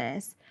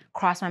business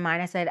crossed my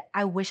mind. I said,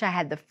 I wish I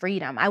had the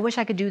freedom. I wish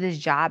I could do this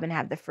job and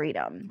have the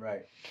freedom.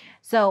 Right.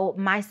 So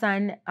my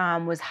son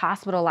was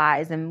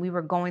hospitalized and we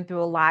were going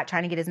through a lot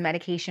trying to get his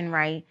medication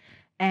right.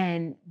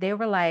 And they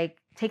were like,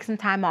 take some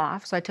time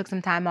off. So I took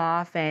some time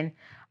off and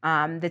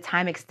the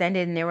time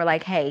extended and they were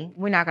like, hey,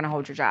 we're not going to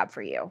hold your job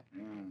for you.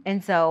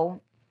 And so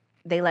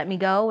they let me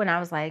go and I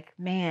was like,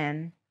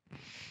 man,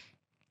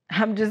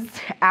 I'm just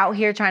out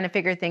here trying to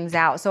figure things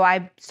out. So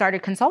I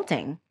started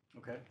consulting.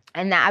 Okay.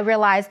 And I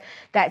realized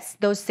that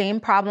those same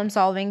problem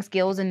solving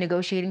skills and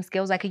negotiating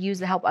skills I could use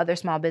to help other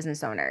small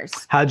business owners.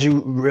 How'd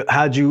you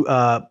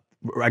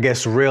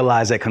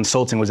realize that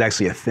consulting was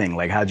actually a thing?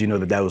 Like, how'd you know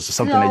that was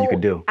something that you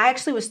could do? I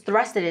actually was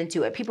thrusted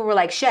into it. People were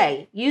like,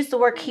 Shay, you used to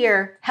work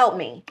here. Help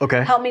me.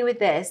 Okay. Help me with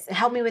this.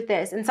 Help me with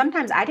this. And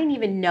sometimes I didn't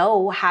even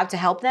know how to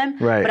help them,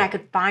 but I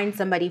could find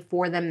somebody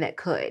for them that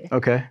could.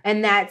 Okay.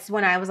 And that's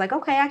when I was like,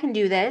 okay, I can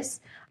do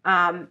this.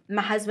 My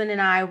husband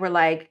and I were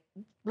like,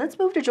 let's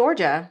move to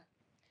Georgia.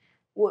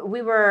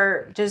 We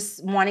were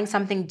just wanting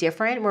something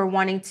different. We're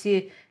wanting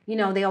to,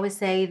 they always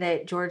say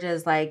that Georgia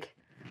is like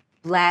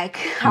Black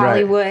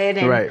Hollywood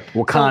and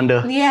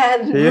Wakanda. So,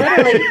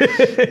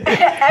 literally.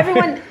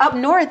 Everyone up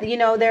north,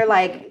 they're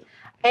like,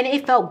 and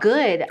it felt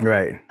good.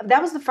 Right. That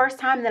was the first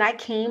time that I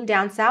came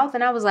down south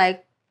and I was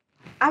like,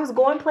 I was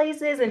going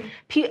places and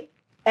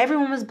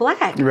everyone was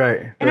Black.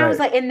 Right. And I was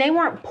like, and they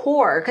weren't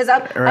poor because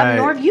up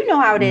north, you know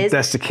how it is.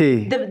 That's the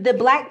key. The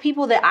Black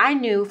people that I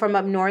knew from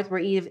up north were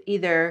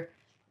either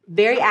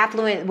very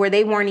affluent where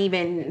they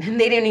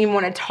didn't even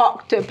want to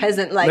talk to a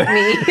peasant like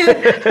me,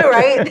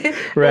 right?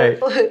 Right.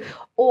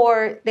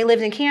 Or they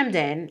lived in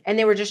Camden and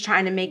they were just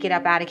trying to make it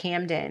up out of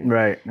Camden.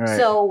 Right.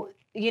 So,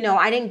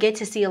 I didn't get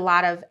to see a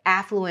lot of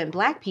affluent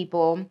Black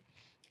people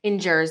in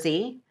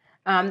Jersey.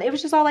 It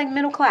was just all like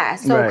middle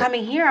class. So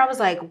coming here, I was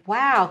like,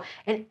 wow.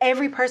 And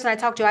every person I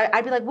talked to,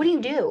 I'd be like, what do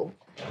you do?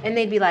 And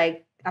they'd be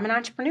like, I'm an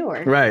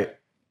entrepreneur. Right.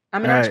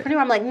 I'm an entrepreneur.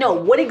 I'm like, no,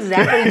 what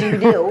exactly do you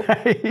do?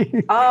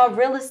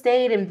 Real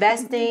estate,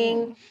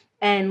 investing,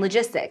 and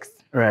logistics.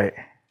 Right.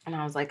 And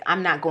I was like,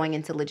 I'm not going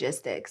into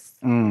logistics.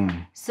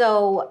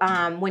 So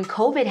when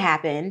COVID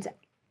happened,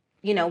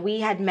 we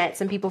had met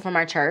some people from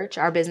our church,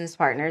 our business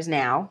partners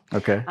now.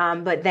 Okay.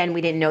 But then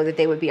we didn't know that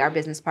they would be our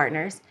business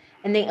partners.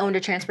 And they owned a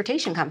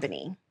transportation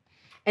company.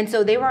 And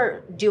so they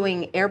were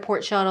doing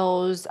airport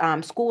shuttles,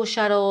 school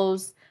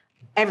shuttles,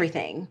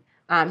 everything.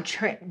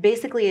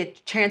 Basically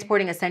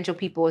transporting essential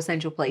people,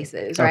 essential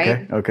places,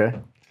 right? Okay.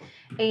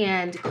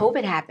 And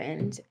COVID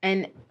happened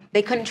and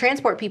they couldn't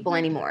transport people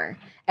anymore.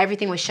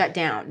 Everything was shut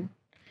down.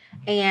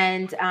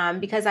 And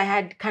because I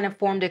had kind of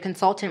formed a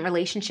consultant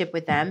relationship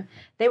with them,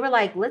 they were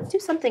like, let's do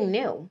something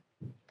new.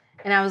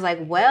 And I was like,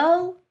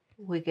 well,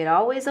 we could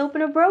always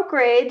open a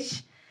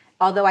brokerage.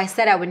 Although I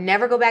said I would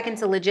never go back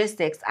into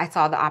logistics, I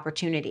saw the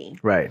opportunity.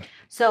 Right.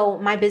 So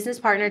my business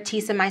partner,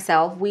 Tisa, and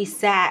myself, we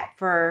sat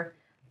for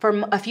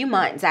a few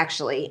months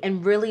actually,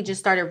 and really just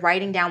started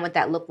writing down what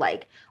that looked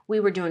like. We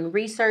were doing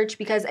research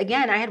because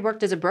again, I had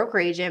worked as a broker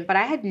agent, but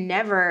I had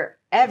never,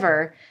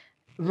 ever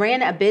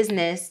ran a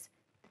business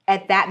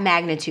at that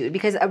magnitude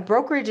because a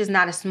brokerage is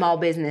not a small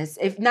business.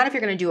 If you're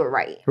going to do it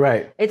right.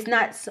 Right. It's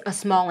not a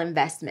small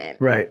investment.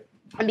 Right.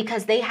 And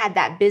because they had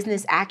that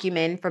business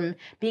acumen from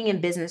being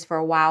in business for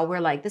a while,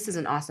 we're like, this is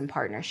an awesome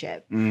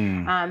partnership.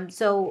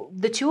 So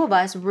the two of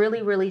us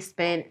really, really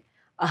spent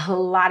a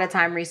lot of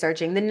time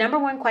researching. The number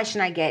one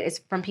question I get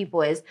from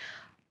people is,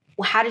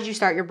 well, how did you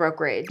start your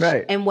brokerage?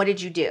 Right. And what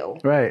did you do?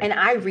 Right. And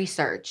I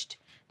researched.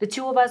 The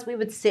two of us, we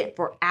would sit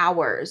for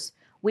hours.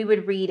 We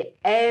would read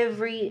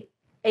every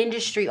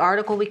industry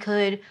article we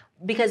could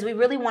because we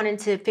really wanted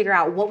to figure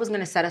out what was going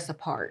to set us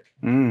apart.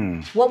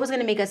 What was going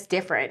to make us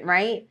different,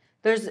 right?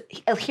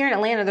 Here in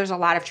Atlanta, there's a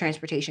lot of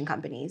transportation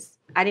companies.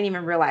 I didn't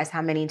even realize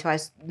how many until I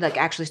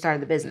actually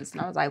started the business.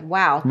 And I was like,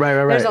 wow,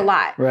 there's a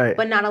lot. Right.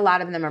 But not a lot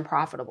of them are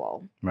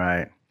profitable.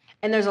 Right.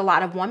 And there's a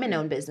lot of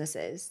women-owned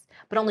businesses,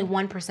 but only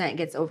 1%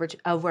 gets over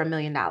 $1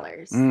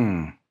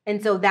 million.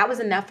 And so that was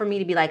enough for me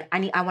to be like,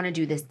 I want to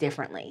do this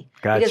differently.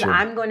 Because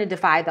I'm going to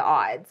defy the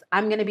odds.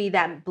 I'm going to be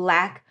that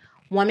Black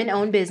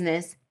woman-owned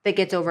business that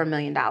gets over $1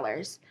 million.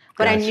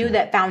 But I knew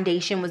that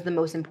foundation was the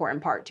most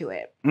important part to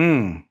it.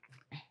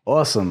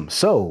 Awesome.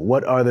 So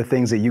what are the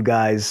things that you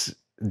guys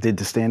did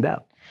to stand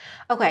out?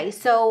 Okay,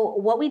 so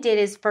what we did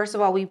is, first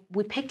of all, we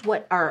picked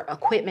what our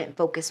equipment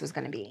focus was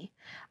going to be.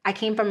 I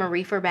came from a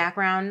reefer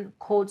background,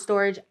 cold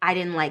storage. I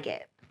didn't like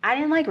it. I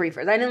didn't like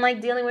reefers. I didn't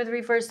like dealing with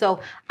reefers. So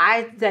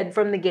I said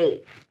from the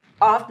gate,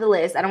 off the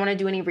list, I don't want to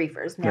do any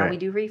reefers. Now we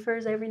do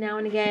reefers every now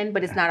and again,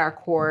 but it's not our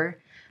core,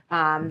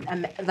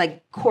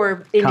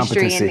 core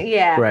industry. Competency.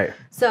 Right.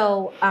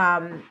 So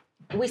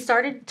we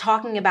started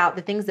talking about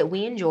the things that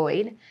we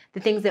enjoyed, the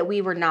things that we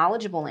were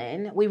knowledgeable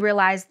in. We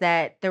realized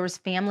that there was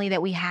family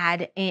that we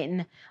had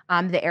in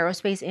the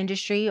aerospace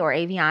industry or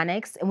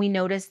avionics. And we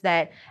noticed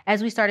that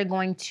as we started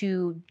going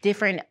to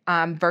different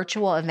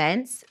virtual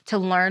events to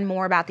learn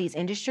more about these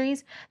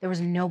industries, there was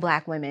no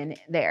Black women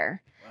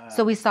there. Wow.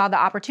 So we saw the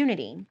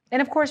opportunity.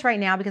 And of course, right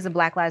now, because of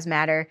Black Lives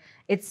Matter,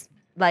 it's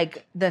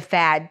like the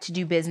fad to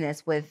do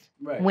business with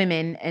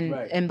women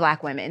and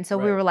Black women. So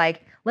we were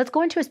like, let's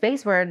go into a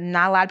space where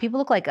not a lot of people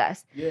look like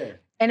us. Yeah.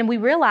 And we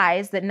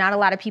realized that not a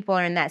lot of people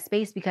are in that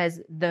space because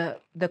the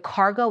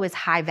cargo is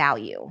high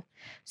value.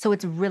 So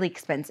it's really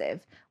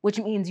expensive, which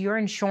means your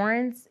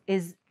insurance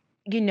is,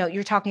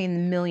 you're talking in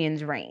the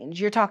millions range.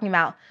 You're talking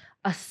about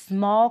a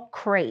small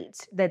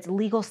crate that's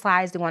legal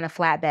sized to go on a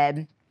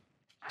flatbed,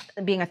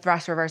 being a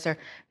thrust reverser,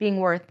 being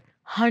worth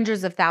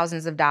hundreds of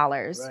thousands of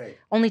dollars,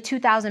 only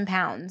 2,000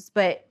 pounds,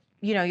 but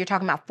you're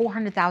talking about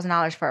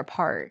 $400,000 for a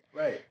part.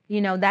 Right.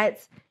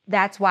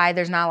 That's why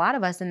there's not a lot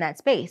of us in that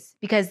space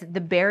because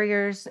the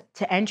barriers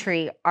to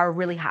entry are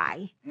really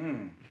high.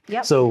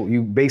 Yep. So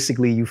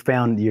you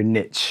found your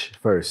niche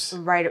first.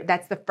 Right.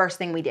 That's the first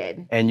thing we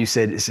did. And you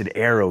said it's an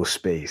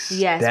aerospace.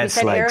 Yes, that's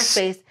we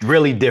said aerospace.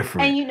 Really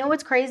different. And you know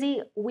what's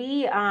crazy?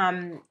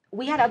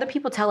 We had other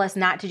people tell us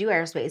not to do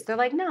aerospace. They're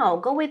like, no,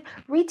 go with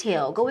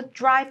retail, go with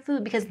dry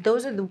food because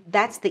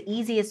that's the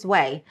easiest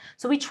way.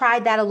 So we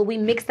tried that we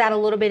mixed that a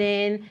little bit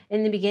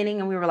in the beginning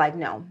and we were like,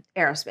 no,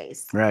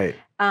 aerospace. Right.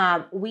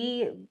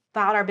 We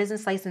filed our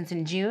business license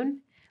in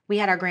June. We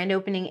had our grand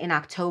opening in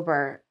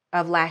October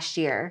of last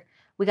year.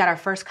 We got our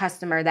first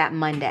customer that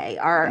Monday.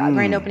 Our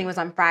grand opening was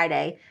on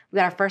Friday. We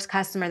got our first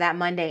customer that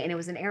Monday and it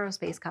was an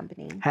aerospace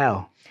company.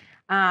 How?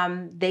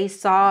 They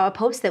saw a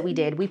post that we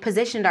did. We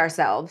positioned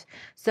ourselves.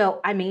 So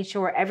I made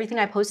sure everything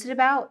I posted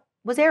about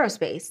was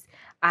aerospace.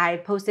 I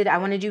posted, I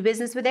want to do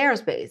business with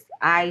aerospace.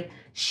 I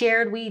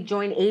shared, we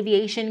joined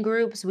aviation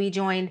groups. We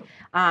joined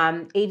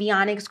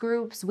avionics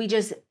groups. We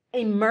just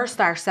immersed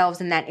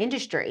ourselves in that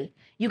industry.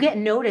 You get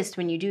noticed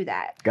when you do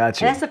that.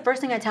 Gotcha. And that's the first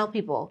thing I tell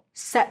people.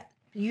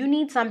 You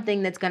need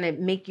something that's going to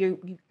make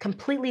you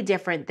completely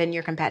different than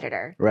your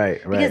competitor.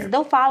 Right. Because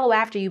they'll follow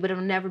after you, but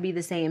it'll never be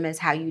the same as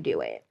how you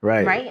do it.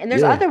 Right. And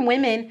there's other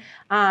women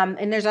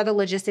and there's other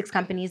logistics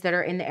companies that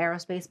are in the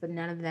aerospace, but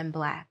none of them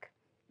Black.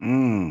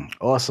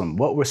 Awesome.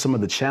 What were some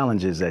of the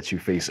challenges that you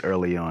faced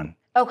early on?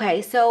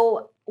 Okay.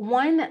 So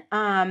one,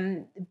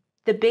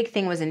 the big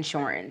thing was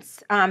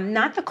insurance.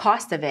 Not the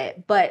cost of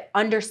it, but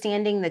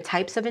understanding the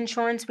types of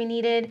insurance we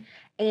needed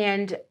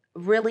and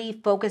really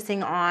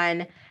focusing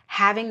on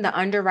having the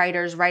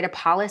underwriters write a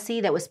policy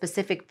that was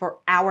specific for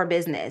our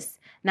business,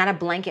 not a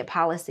blanket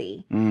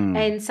policy.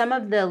 And some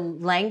of the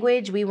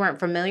language we weren't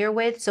familiar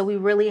with, so we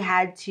really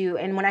had to,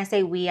 and when I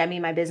say we, I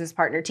mean my business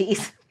partner,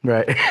 Tees.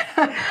 Right.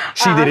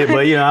 She did it,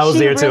 but I was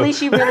there too.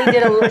 She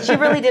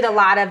really did a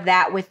lot of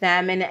that with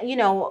them. And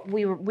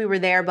we were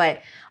there,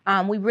 but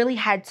we really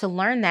had to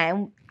learn that.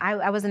 And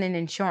I wasn't in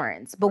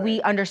insurance, but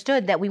we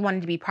understood that we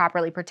wanted to be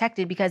properly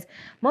protected because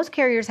most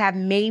carriers have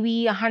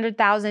maybe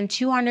 100,000,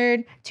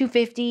 200,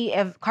 250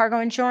 of cargo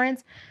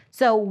insurance.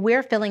 So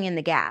we're filling in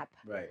the gap.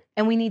 Right.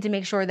 And we need to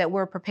make sure that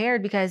we're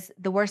prepared because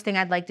the worst thing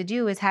I'd like to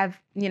do is have,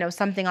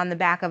 something on the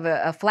back of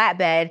a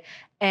flatbed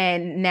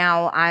and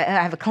now I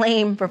have a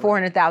claim for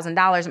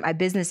 $400,000. My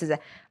business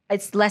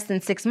it's less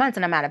than 6 months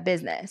and I'm out of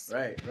business.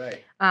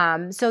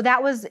 Right. So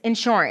that was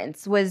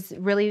insurance was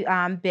really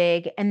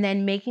big. And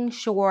then making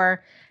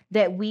sure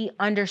that we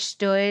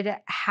understood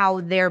how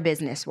their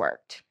business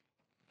worked.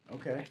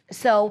 Okay.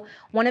 So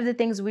one of the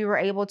things we were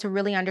able to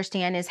really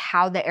understand is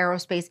how the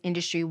aerospace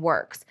industry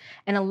works.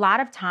 And a lot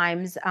of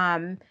times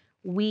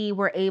we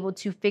were able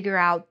to figure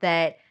out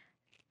that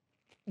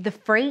the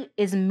freight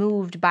is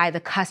moved by the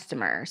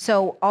customer.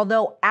 So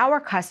although our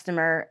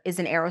customer is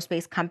an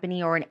aerospace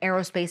company or an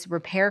aerospace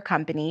repair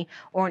company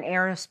or an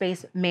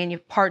aerospace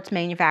parts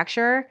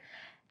manufacturer,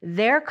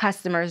 their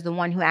customer is the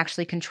one who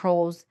actually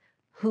controls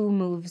who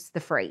moves the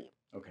freight.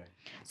 Okay.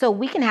 So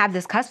we can have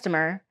this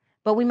customer,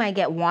 but we might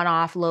get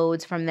one-off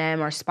loads from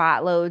them or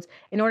spot loads.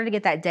 In order to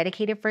get that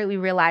dedicated freight, we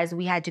realized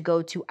we had to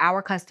go to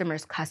our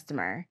customer's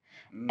customer.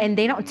 And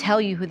they don't tell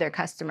you who their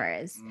customer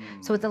is.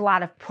 So it's a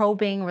lot of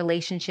probing,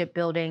 relationship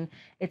building.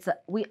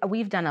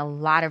 We've done a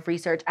lot of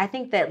research. I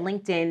think that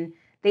LinkedIn,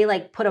 they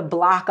like put a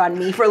block on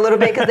me for a little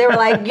bit because they were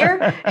like,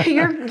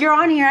 you're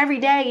on here every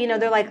day. You know,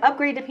 they're like,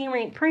 upgrade to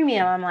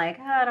premium. I'm like,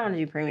 oh, I don't want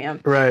to do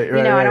premium. Right.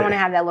 You know, I don't want to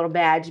have that little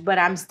badge, but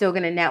I'm still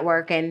going to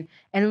network and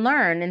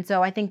learn. And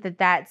so I think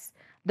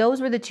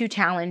those were the two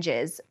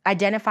challenges: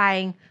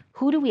 identifying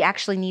who do we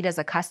actually need as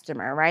a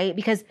customer, right?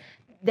 Because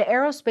the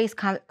aerospace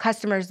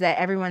customers that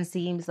everyone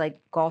seems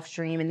like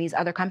Gulfstream and these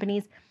other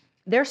companies,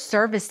 they're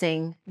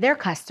servicing their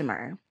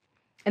customer,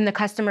 and the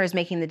customer is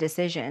making the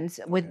decisions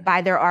by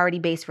their already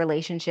based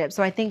relationship.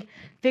 So I think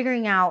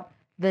figuring out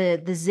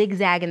the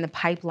zigzag in the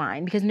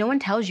pipeline, because no one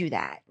tells you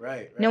that.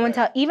 Right. No one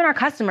even our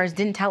customers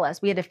didn't tell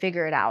us. We had to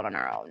figure it out on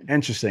our own.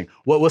 Interesting.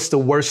 What's the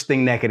worst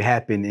thing that could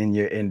happen in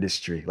your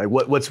industry? Like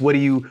what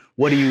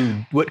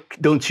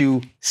don't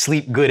you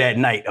sleep good at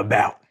night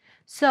about?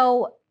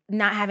 So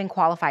not having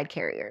qualified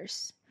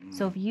carriers.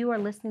 So if you are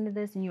listening to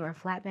this and you are a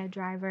flatbed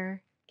driver,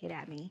 get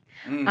at me.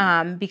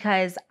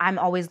 Because I'm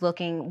always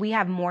looking. We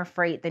have more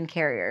freight than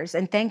carriers.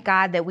 And thank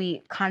God that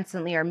we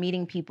constantly are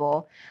meeting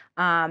people,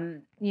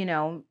 you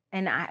know,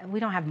 and we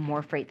don't have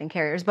more freight than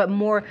carriers, but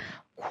more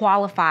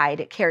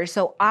qualified carriers.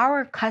 So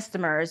our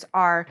customers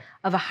are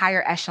of a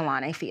higher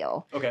echelon, I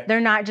feel. Okay. They're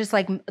not just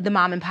like the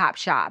mom and pop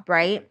shop,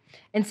 right?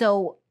 And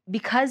so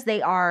because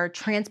they are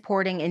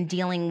transporting and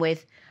dealing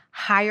with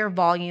higher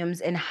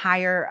volumes and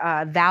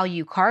higher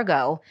value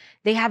cargo,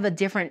 they have a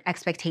different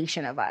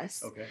expectation of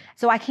us. Okay.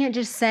 So I can't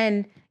just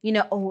send, you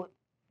know,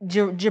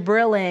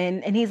 Jabril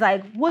in and he's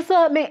like, what's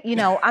up, man? You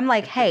know, I'm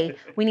like, hey,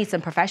 we need some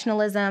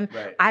professionalism.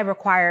 Right. I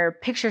require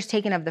pictures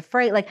taken of the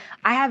freight. Like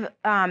I have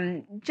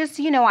just,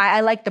 you know, I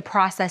like the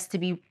process to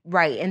be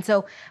right. And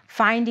so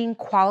finding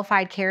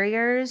qualified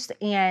carriers,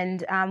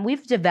 and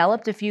we've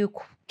developed a few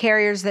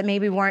carriers that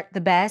maybe weren't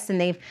the best, and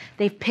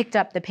they've picked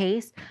up the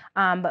pace,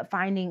 but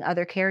finding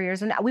other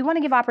carriers. And we want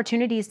to give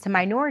opportunities to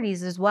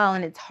minorities as well,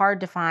 and it's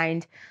hard to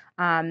find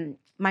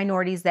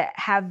minorities that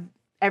have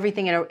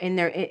everything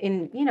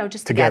in you know,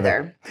 just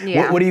together.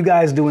 Yeah. What do you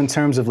guys do in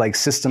terms of like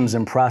systems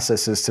and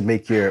processes to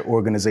make your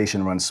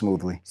organization run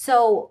smoothly?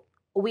 So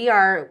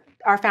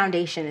our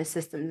foundation is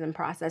systems and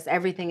process.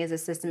 Everything is a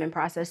system and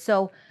process.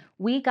 So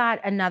we got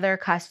another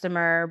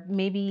customer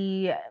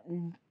maybe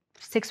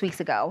 6 weeks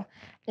ago,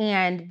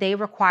 and they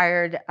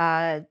required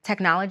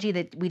technology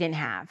that we didn't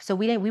have. So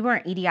we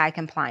weren't EDI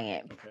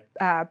compliant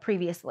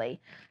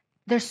previously.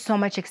 There's so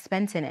much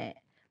expense in it.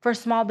 For a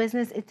small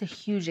business, it's a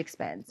huge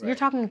expense. Right. You're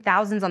talking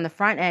thousands on the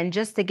front end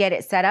just to get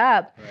it set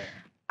up. Right.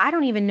 I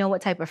don't even know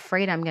what type of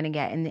freight I'm going to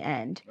get in the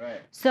end. Right.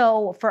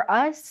 So for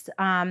us,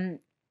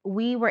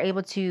 we were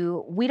able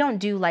to, we don't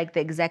do like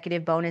the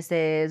executive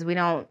bonuses. We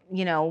don't,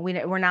 you know,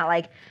 we're not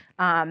like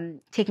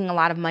taking a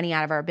lot of money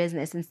out of our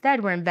business.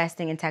 Instead, we're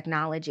investing in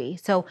technology.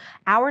 So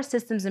our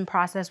systems and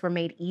process were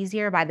made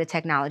easier by the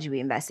technology we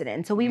invested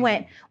in. So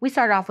we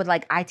started off with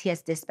like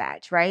ITS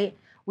Dispatch, right?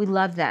 We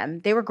love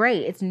them. They were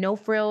great. It's no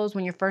frills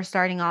when you're first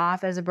starting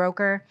off as a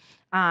broker.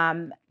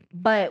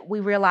 But we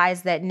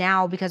realized that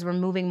now, because we're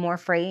moving more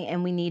freight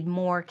and we need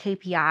more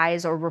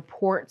KPIs or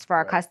reports for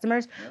our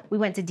customers, we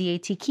went to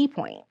DAT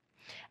Keypoint.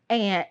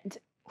 And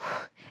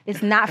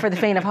it's not for the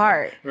faint of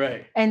heart.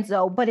 Right. And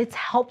so, but it's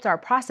helped our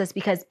process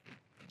because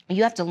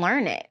you have to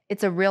learn it.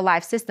 It's a real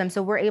life system.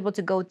 So we're able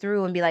to go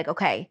through and be like,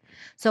 okay,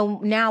 so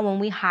now when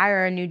we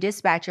hire a new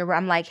dispatcher, where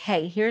I'm like,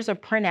 hey, here's a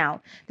printout.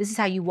 This is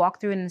how you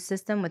walk through in the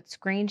system with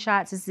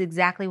screenshots. This is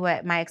exactly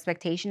what my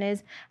expectation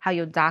is, how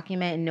you'll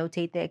document and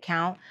notate the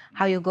account,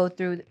 how you'll go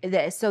through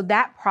this. So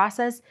that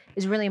process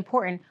is really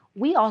important.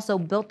 We also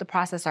built the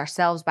process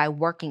ourselves by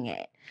working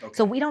it. Okay.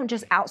 So we don't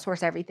just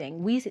outsource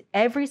everything.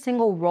 Every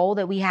single role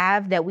that we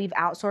have that we've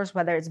outsourced,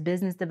 whether it's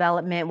business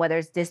development, whether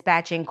it's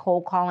dispatching,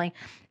 cold calling,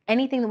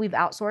 anything that we've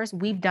outsourced,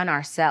 we've done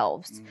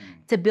ourselves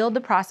to build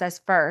the process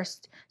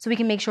first so we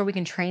can make sure we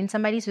can train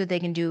somebody so that they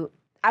can do,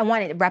 I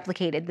want it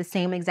replicated the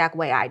same exact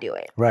way I do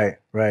it. Right,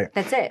 right.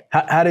 That's it.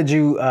 How did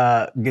you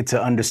get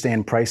to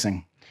understand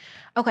pricing?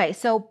 Okay,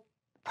 so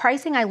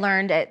pricing I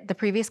learned at the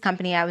previous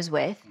company I was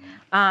with,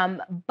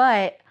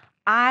 but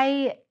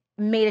I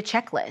made a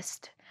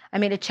checklist. I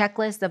made a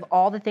checklist of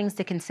all the things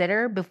to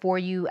consider before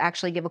you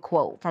actually give a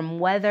quote, from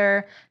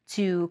weather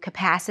to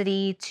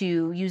capacity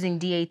to using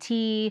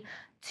DAT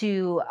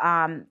to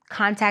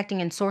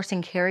contacting and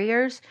sourcing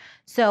carriers.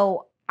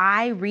 So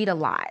I read a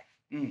lot.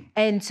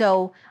 And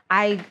so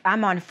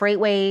I'm on Freight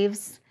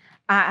Waves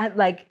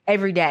like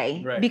every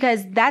day,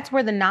 because that's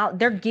where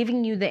they're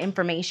giving you the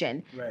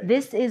information. Right.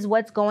 This is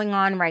what's going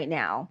on right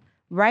now.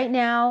 Right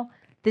now,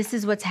 this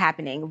is what's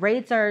happening.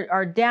 Rates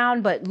are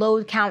down, but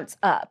load counts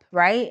up,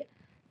 right?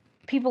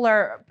 People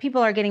are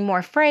getting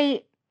more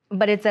freight,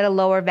 but it's at a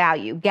lower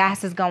value.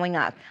 Gas is going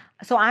up.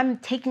 So I'm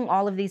taking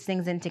all of these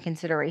things into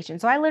consideration.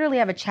 So I literally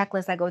have a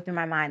checklist I go through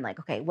my mind, like,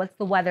 okay, what's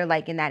the weather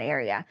like in that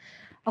area?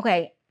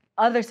 Okay,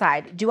 other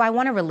side, do I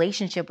want a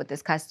relationship with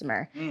this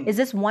customer? Is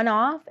this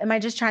one-off? Am I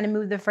just trying to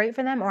move the freight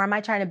for them, or am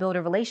I trying to build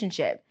a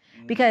relationship?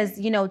 Because,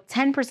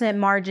 10%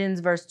 margins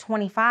versus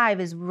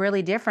 25 is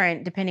really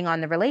different depending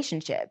on the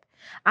relationship.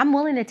 I'm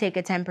willing to take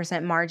a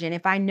 10% margin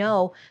if I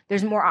know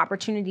there's more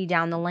opportunity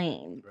down the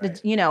lane,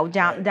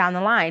 down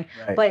the line.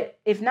 Right. But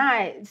if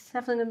not, it's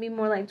definitely going to be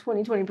more like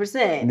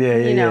 20%.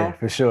 Yeah,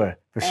 for sure.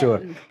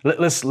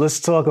 Let's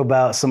talk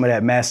about some of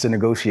that master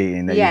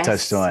negotiating that you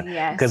touched on.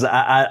 Because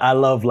I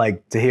love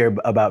to hear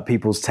about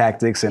people's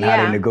tactics and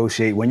how they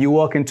negotiate. When you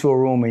walk into a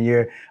room and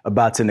you're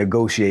about to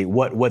negotiate,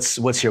 what's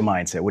your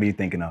mindset? What are you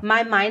thinking of?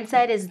 My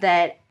mindset is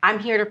that I'm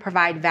here to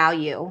provide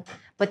value,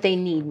 but they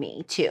need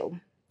me too.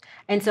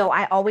 And so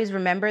I always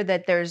remember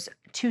that there's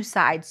two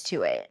sides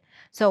to it.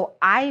 So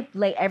I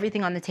lay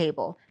everything on the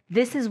table.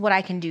 This is what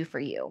I can do for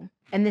you,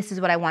 and this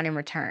is what I want in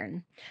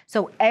return.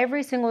 So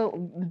every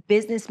single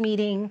business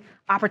meeting,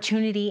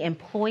 opportunity,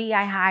 employee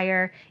I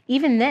hire,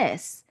 even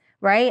this,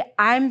 right?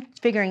 I'm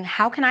figuring,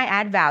 how can I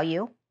add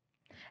value,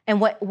 and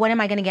what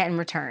am I going to get in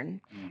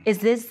return? Is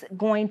this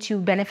going to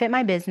benefit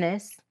my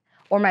business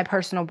or my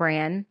personal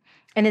brand?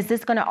 And is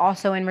this going to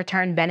also in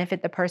return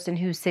benefit the person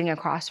who's sitting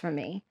across from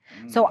me?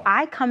 So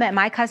I come at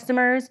my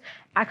customers,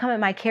 I come at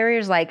my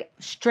carriers like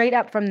straight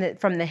up from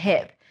the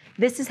hip.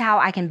 This is how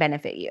I can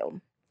benefit you,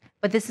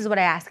 but this is what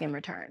I ask in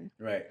return.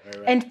 Right.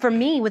 And for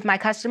me, with my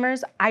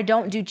customers, I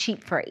don't do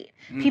cheap freight.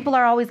 People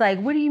are always like,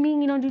 what do you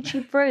mean you don't do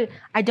cheap freight?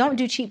 I don't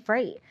do cheap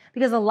freight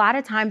because a lot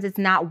of times it's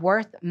not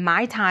worth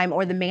my time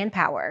or the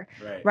manpower,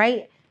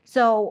 right?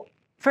 So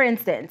for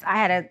instance, I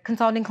had a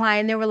consulting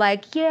client, they were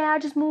like, yeah, I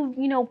just moved,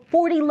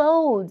 40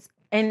 loads.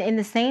 And in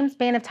the same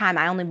span of time,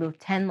 I only moved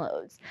 10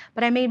 loads,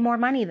 but I made more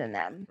money than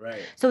them.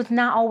 Right. So it's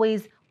not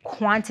always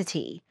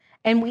quantity.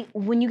 And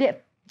when you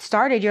get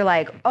started, you're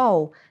like,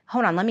 oh,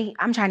 hold on,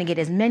 I'm trying to get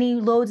as many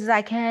loads as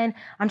I can.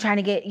 I'm trying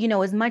to get,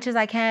 as much as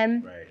I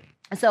can.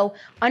 Right. So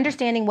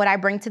understanding what I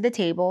bring to the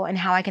table and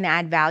how I can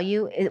add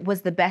value, it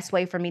was the best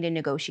way for me to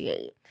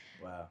negotiate.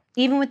 Wow.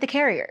 Even with the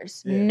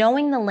carriers,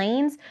 knowing the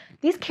lanes,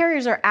 these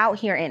carriers are out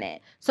here in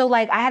it. So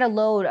I had a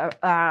load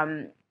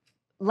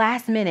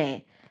last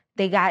minute.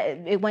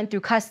 It went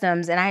through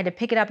customs and I had to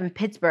pick it up in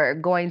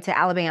Pittsburgh going to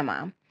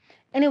Alabama.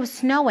 And it was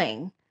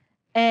snowing.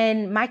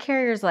 And my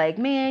carrier's like,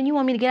 man, you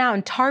want me to get out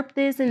and tarp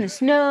this in the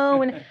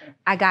snow? And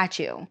I got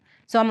you.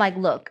 So I'm like,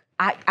 look,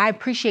 I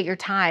appreciate your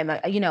time,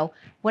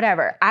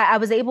 whatever. I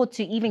was able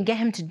to even get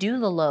him to do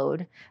the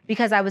load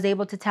because I was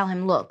able to tell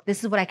him, look,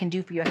 this is what I can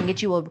do for you. I can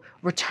get you a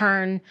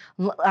return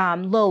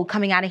load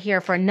coming out of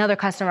here for another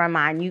customer of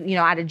mine,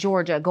 out of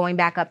Georgia, going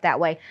back up that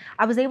way.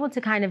 I was able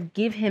to kind of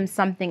give him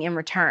something in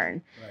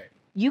return. Right.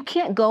 You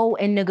can't go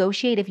and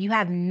negotiate if you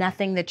have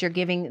nothing that you're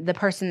giving the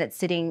person that's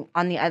sitting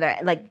on the other.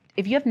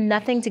 If you have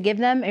nothing to give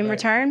them in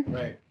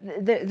return,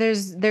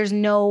 there's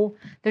no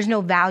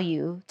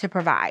value to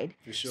provide.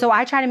 Sure. So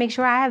I try to make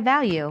sure I have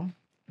value.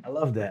 I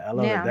love that. I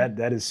love it.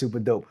 That is super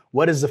dope.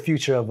 What is the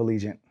future of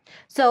Allegiant?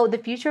 So the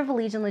future of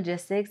Allegiant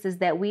Logistics is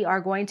that we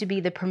are going to be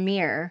the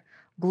premier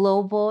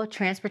global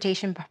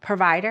transportation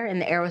provider in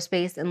the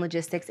aerospace and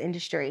logistics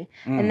industry.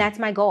 And that's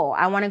my goal.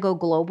 I want to go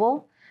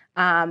global.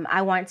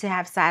 I want to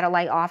have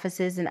satellite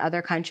offices in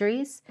other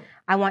countries.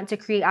 I want to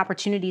create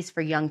opportunities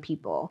for young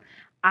people.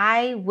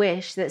 I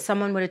wish that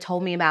someone would have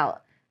told me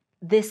about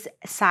this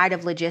side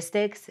of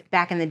logistics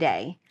back in the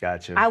day.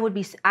 Gotcha. I would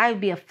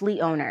be a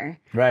fleet owner.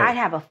 Right. I'd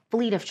have a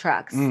fleet of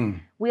trucks.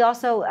 We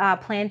also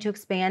plan to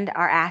expand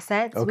our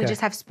assets. Okay. We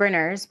just have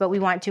sprinters, but we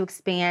want to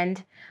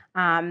expand,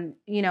 in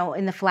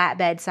the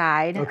flatbed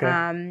side. Okay.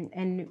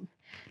 And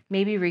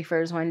maybe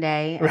reefers one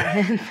day.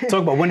 Right.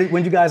 Talk about when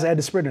did you guys add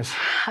the sprinters?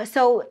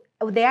 So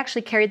they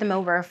actually carried them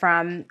over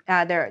from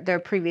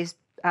their previous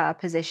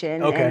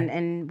position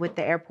and with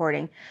the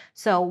airporting.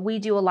 So we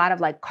do a lot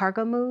of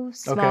cargo moves,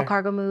 small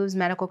cargo moves,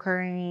 medical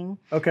couriering.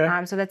 Okay.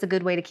 So that's a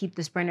good way to keep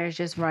the sprinters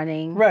just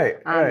running. Right.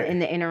 In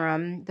the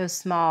interim, those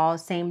small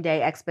same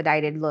day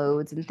expedited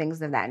loads and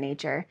things of that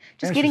nature.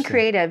 Just getting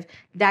creative,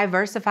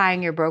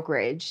 diversifying your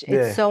brokerage.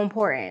 It's so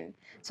important.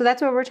 So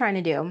that's what we're trying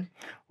to do.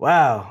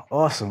 Wow.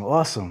 Awesome. All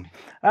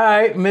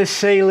right,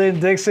 Miss Shaylin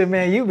Dixon,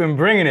 man, you've been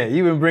bringing it.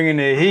 You've been bringing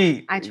the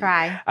heat. I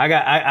try.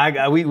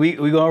 We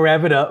gonna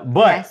wrap it up.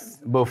 But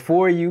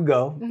before you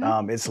go,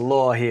 it's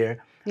law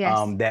here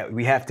that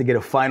we have to get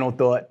a final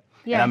thought.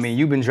 Yes. And I mean,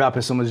 you've been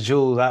dropping so much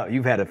jewels out.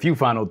 You've had a few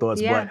final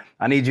thoughts, but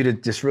I need you to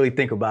just really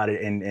think about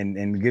it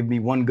and give me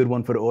one good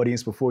one for the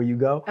audience before you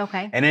go.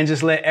 Okay. And then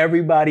just let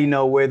everybody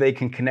know where they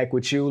can connect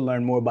with you,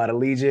 learn more about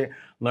Allegiant,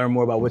 learn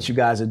more about what you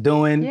guys are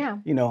doing. Yeah.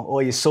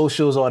 All your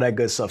socials, all that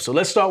good stuff. So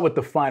let's start with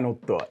the final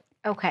thought.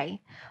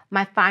 Okay.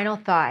 My final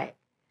thought,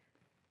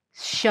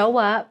 show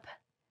up,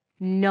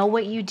 know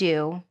what you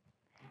do,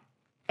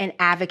 and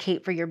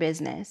advocate for your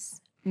business.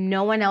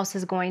 no one else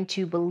is going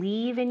to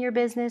believe in your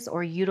business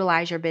or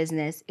utilize your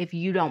business if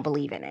you don't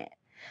believe in it.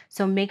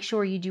 So make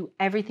sure you do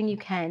everything you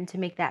can to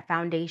make that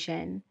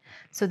foundation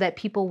so that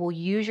people will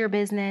use your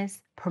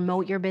business,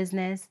 promote your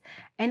business,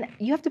 and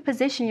you have to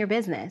position your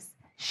business.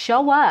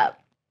 Show up.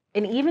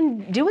 And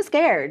even do it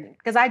scared,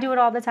 because I do it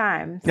all the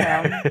time. So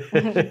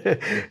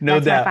no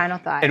that's doubt. my final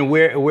thought. And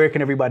where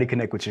can everybody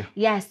connect with you?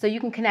 Yes, so you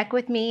can connect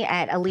with me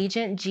at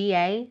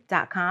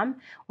allegiantga.com.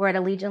 We're at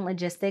Allegiant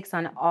Logistics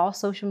on all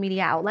social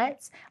media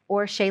outlets,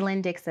 or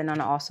Shaylin Dixon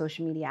on all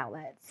social media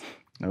outlets.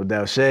 No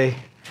doubt, Shay.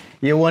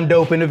 You're one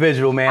dope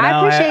individual, man. I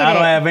appreciate it. I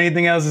don't have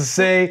anything else to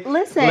say.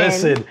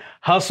 Listen,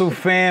 Hustle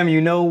fam,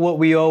 you know what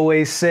we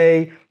always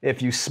say.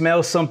 If you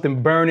smell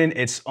something burning,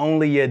 it's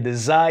only your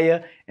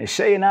desire. And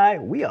Shay and I,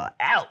 we are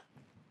out.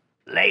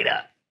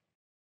 Later.